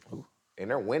division. Ooh. And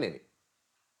they're winning it.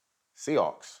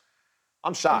 Seahawks.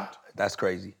 I'm shocked. That's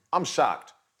crazy. I'm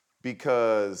shocked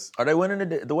because... Are they winning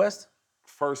the West?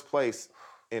 First place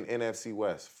in NFC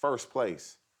West. First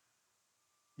place.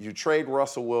 You trade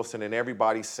Russell Wilson and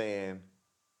everybody's saying,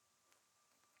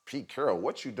 Pete Carroll,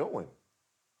 what you doing?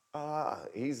 I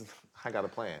got a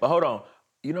plan. But hold on.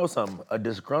 You know something? A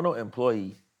disgruntled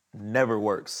employee never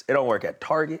works. It don't work at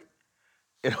Target.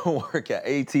 It don't work at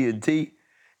AT&T.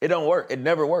 It don't work. It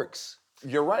never works.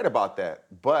 You're right about that.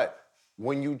 But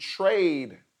when you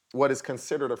trade what is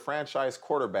considered a franchise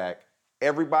quarterback,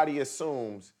 everybody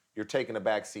assumes you're taking a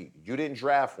back seat. You didn't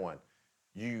draft one.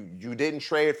 You didn't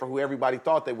trade for who everybody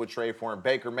thought they would trade for in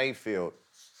Baker Mayfield.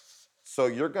 So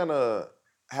you're going to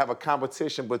have a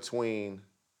competition between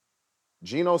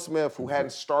Geno Smith, who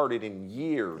hadn't started in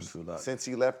years since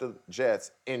he left the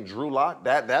Jets, and Drew Lock.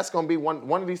 That's going to be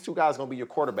one of these two guys going to be your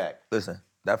quarterback. Listen,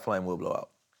 that flame will blow out.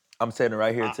 I'm saying it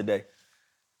right here today.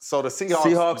 So the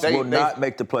Seahawks will not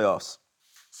make the playoffs.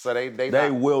 So they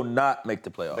will not make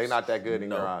the playoffs. They're not that good in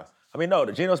your eyes.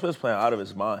 The Geno Smith's playing out of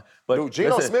his mind. But dude,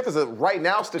 Geno Smith is right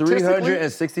now statistically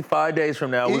 365 days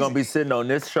from now, we're gonna be sitting on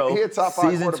this show,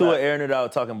 season 2 of airing it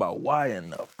out, talking about why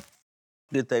in the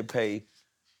did they pay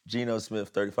Geno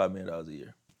Smith $35 million a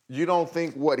year? You don't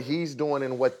think what he's doing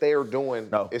and what they're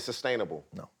doing is sustainable?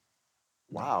 No.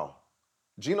 Wow.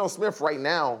 Geno Smith right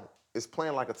now is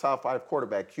playing like a top 5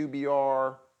 quarterback.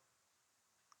 QBR,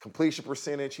 completion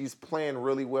percentage, he's playing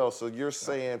really well. So you're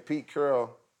saying Pete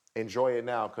Carroll, enjoy it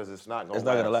now because it's not going to last. It's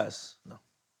not going to last, no.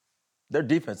 Their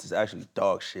defense is actually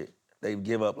dog shit. They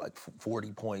give up like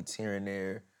 40 points here and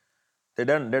there.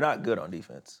 They're not good on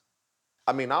defense.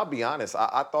 I'll be honest.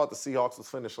 I thought the Seahawks was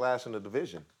finished last in the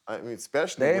division.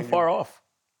 Especially they ain't far off.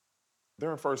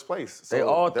 They're in first place. So they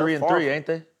all 3-3, ain't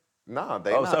they? Nah,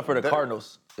 they not. Except for the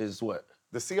Cardinals is what?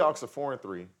 The Seahawks are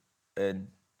 4-3. And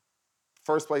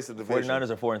first place in the division.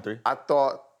 49ers are 4-3. I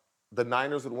thought the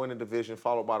Niners would win the division,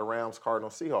 followed by the Rams,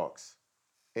 Cardinals, Seahawks.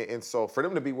 And so for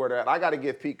them to be where they're at, I got to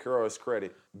give Pete Carroll his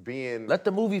credit being. Let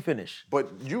the movie finish.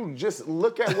 But you just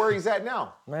look at where he's at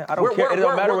now. Man, I don't care. It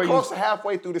don't matter where we're close to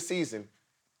halfway through the season,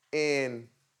 and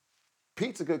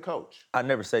Pete's a good coach. I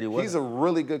never said he wasn't. He's a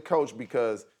really good coach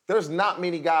because there's not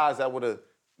many guys that would have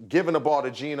giving the ball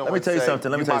to Geno. Let me tell you something.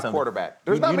 Let me tell you something. Quarterback.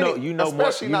 You know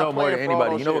more than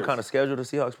anybody. You know what kind of schedule the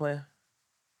Seahawks playing?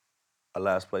 A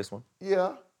last place one.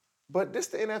 Yeah, but this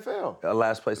the NFL. A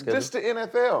last place schedule. This the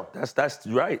NFL. That's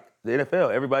right. The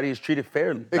NFL. Everybody is treated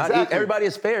fairly. Exactly. Everybody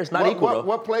is fair. It's not equal though.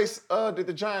 What place did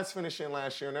the Giants finish in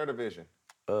last year in their division?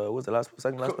 Was it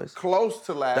second last place? Close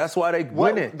to last. That's why they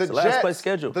winning. It's a last place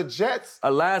schedule. The Jets.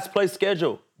 A last place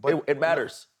schedule. It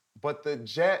matters. But the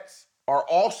Jets are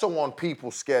also on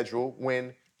people's schedule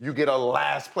when you get a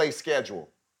last place schedule.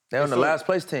 They're on the last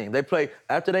place team. They play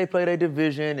after they play their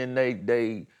division and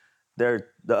they're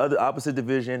the other opposite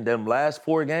division. Them last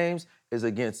 4 games is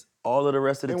against all of the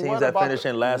rest of the teams that finish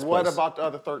in last place. What about the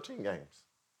other 13 games?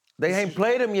 They ain't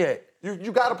played them yet.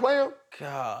 You got to play them?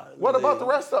 God. What about the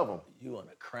rest of them? You on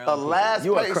a crown. The last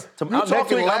place.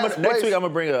 Next week, I'm going to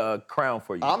bring a crown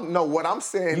for you. What I'm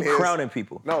saying is. You crowning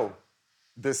people. No.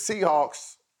 The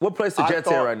Seahawks. What place the Jets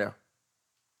in right now?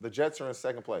 The Jets are in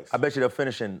second place. I bet you they'll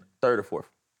finish in 3rd or 4th.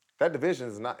 That division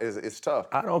is tough.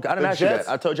 I didn't ask you that.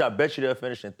 I told you I bet you they'll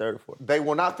finish in 3rd or 4th. They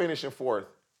will not finish in 4th.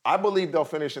 I believe they'll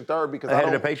finish in 3rd because ahead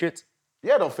of the Patriots?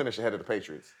 Yeah, they'll finish ahead of the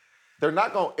Patriots. They're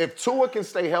not going to. If Tua can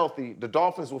stay healthy, the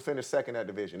Dolphins will finish second in that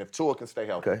division. If Tua can stay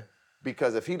healthy. Okay.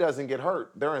 Because if he doesn't get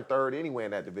hurt, they're in 3rd anyway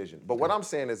in that division. But what I'm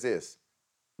saying is this.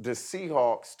 The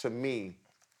Seahawks, to me,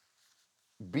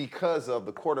 because of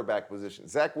the quarterback position,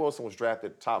 Zach Wilson was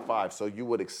drafted top 5, so you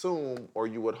would assume or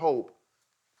you would hope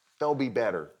they'll be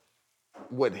better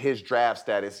with his draft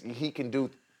status. He can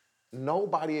do.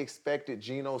 Nobody expected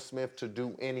Geno Smith to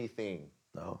do anything.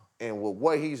 No. And with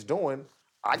what he's doing,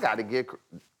 I got to give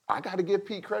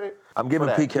Pete credit. I'm giving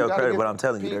Pete Carroll credit, but I'm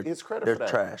telling you, they're for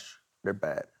trash. They're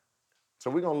bad. So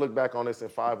we're going to look back on this in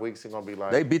 5 weeks. He's going to be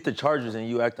like... They beat the Chargers and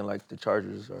you acting like the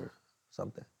Chargers or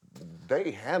something. They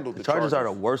handled the Chargers. The Chargers are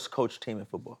the worst coached team in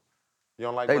football. You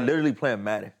don't like They literally playing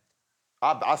Madden.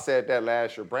 I said that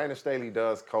last year. Brandon Staley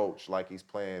does coach like he's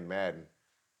playing Madden.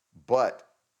 But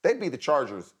they beat the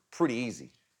Chargers pretty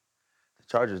easy. The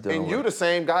Chargers did. And you the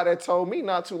same guy that told me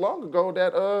not too long ago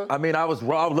that... I mean, I was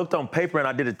wrong. I looked on paper and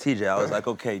I did a TJ. I was like,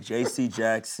 okay, J.C.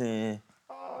 Jackson...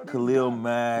 Khalil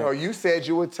Mack. No, you said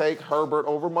you would take Herbert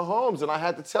over Mahomes, and I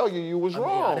had to tell you was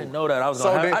wrong. I didn't know that.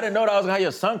 I didn't know that I was gonna have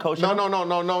your son coaching.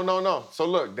 No. So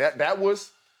look, that was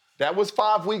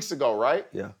 5 weeks ago, right?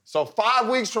 Yeah. So 5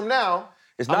 weeks from now,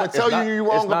 I'm gonna tell you you're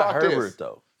wrong about this. It's not Herbert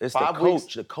though. It's the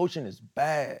coach. The coaching is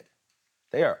bad.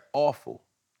 They are awful.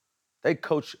 They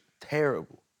coach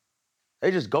terrible.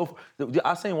 They just go.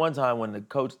 I seen one time when the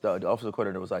coach, the offensive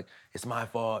coordinator, was like, "It's my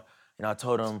fault," and I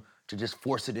told him to just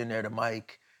force it in there to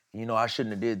Mike. You know, I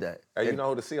shouldn't have did that. Hey, you know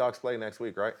who the Seahawks play next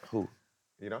week, right? Who?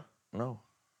 You know? No.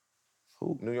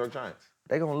 Who? New York Giants.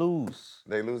 They gonna lose.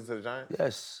 They lose to the Giants?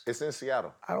 Yes. It's in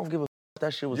Seattle. I don't give a if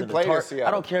that shit was you in the played in Seattle.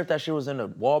 I don't care if that shit was in the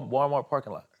Walmart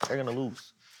parking lot. They're gonna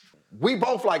lose. We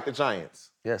both like the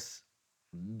Giants. Yes.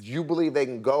 You believe they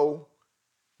can go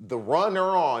the run they're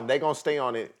on, they gonna stay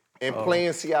on it and play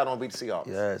in Seattle and beat the Seahawks?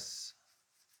 Yes.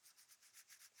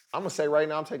 I'm gonna say right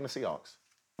now I'm taking the Seahawks.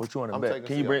 What you want to bet?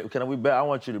 Can we bet? I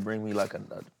want you to bring me like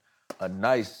a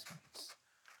nice,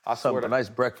 a nice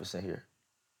breakfast in here.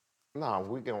 Nah,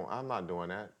 I'm not doing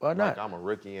that. Why not? Like I'm a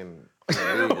rookie in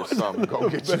the league or something. Go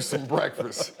get you some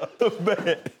breakfast. A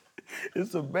bet.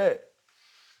 It's a bet.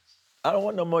 I don't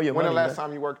want no more of your money. When the last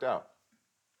time you worked out?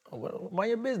 Mind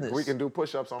your business. We can do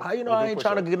push-ups on. How you know I ain't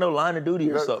trying to get no line of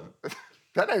duty or something?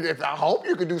 I hope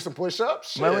you can do some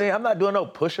push-ups. Shit. Man, I'm not doing no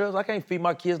push-ups. I can't feed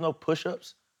my kids no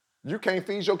push-ups. You can't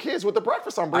feed your kids with the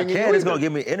breakfast I'm bringing you. I can. It's going to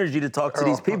give me energy to talk to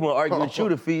these people and argue with you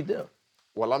to feed them.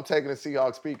 Well, I'm taking the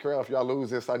Seahawks. Pete Carroll, if y'all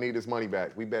lose this, I need this money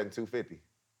back. We betting $250.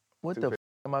 What the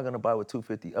am I going to buy with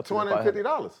 $250? Up to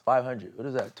 $250. $500. What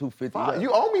is that? $250? You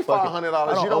owe me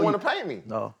 $500. You don't want to pay me.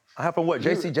 No. I have from what?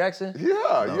 J.C. Jackson? Yeah.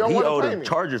 No, you don't want to pay me. He owed the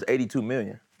Chargers $82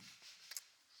 million.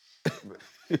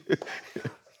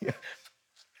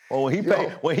 Well,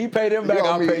 when he paid them back,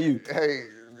 I'll pay you. Hey,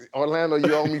 Orlando,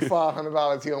 you owe me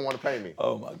 $500. He don't want to pay me.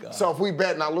 Oh my God. So if we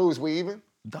bet and I lose, we even?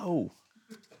 No.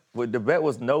 But the bet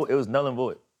was no. It was null and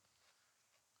void.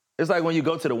 It's like when you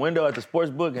go to the window at the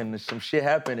sports book and some shit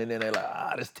happened and then they're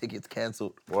like, this ticket's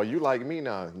canceled. Well, you like me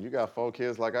now. You got 4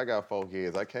 kids like I got 4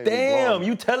 kids. I can't. Damn,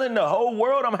 you telling the whole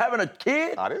world I'm having a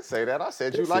kid? I didn't say that. I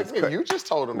said you like me. You just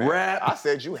told them that. Rap. I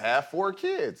said you have 4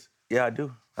 kids. Yeah, I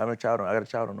do. I got a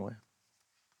child on the way.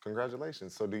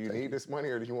 Congratulations. So do you need this money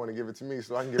or do you want to give it to me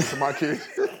so I can give it to my kids?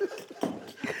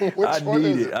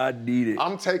 I need it.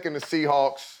 I'm taking the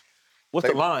Seahawks. What's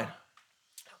the line?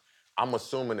 I'm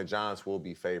assuming the Giants will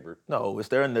be favored. No,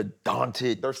 they're in the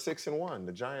daunted. They're 6-1.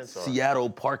 The Giants are. Seattle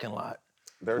parking lot.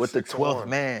 They're with the 12th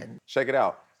man. Check it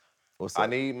out. What's up? I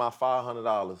need my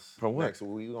 $500 From what? next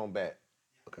week. We gonna bet.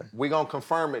 Okay. We gonna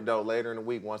confirm it though later in the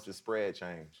week once the spread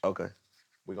change. Okay.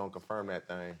 We gonna confirm that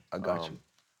thing. I got you.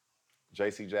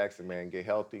 J.C. Jackson, man, get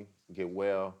healthy, get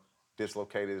well.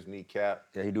 Dislocated his kneecap.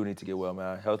 Yeah, he do need to get well,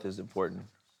 man. Health is important.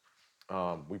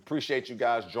 We appreciate you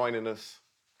guys joining us.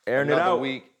 Airing it Another out.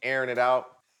 week, airing it out.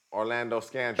 Orlando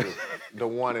Scandrick, the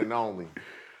one and only.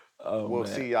 Oh, we'll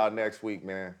man. see y'all next week,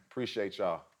 man. Appreciate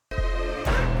y'all.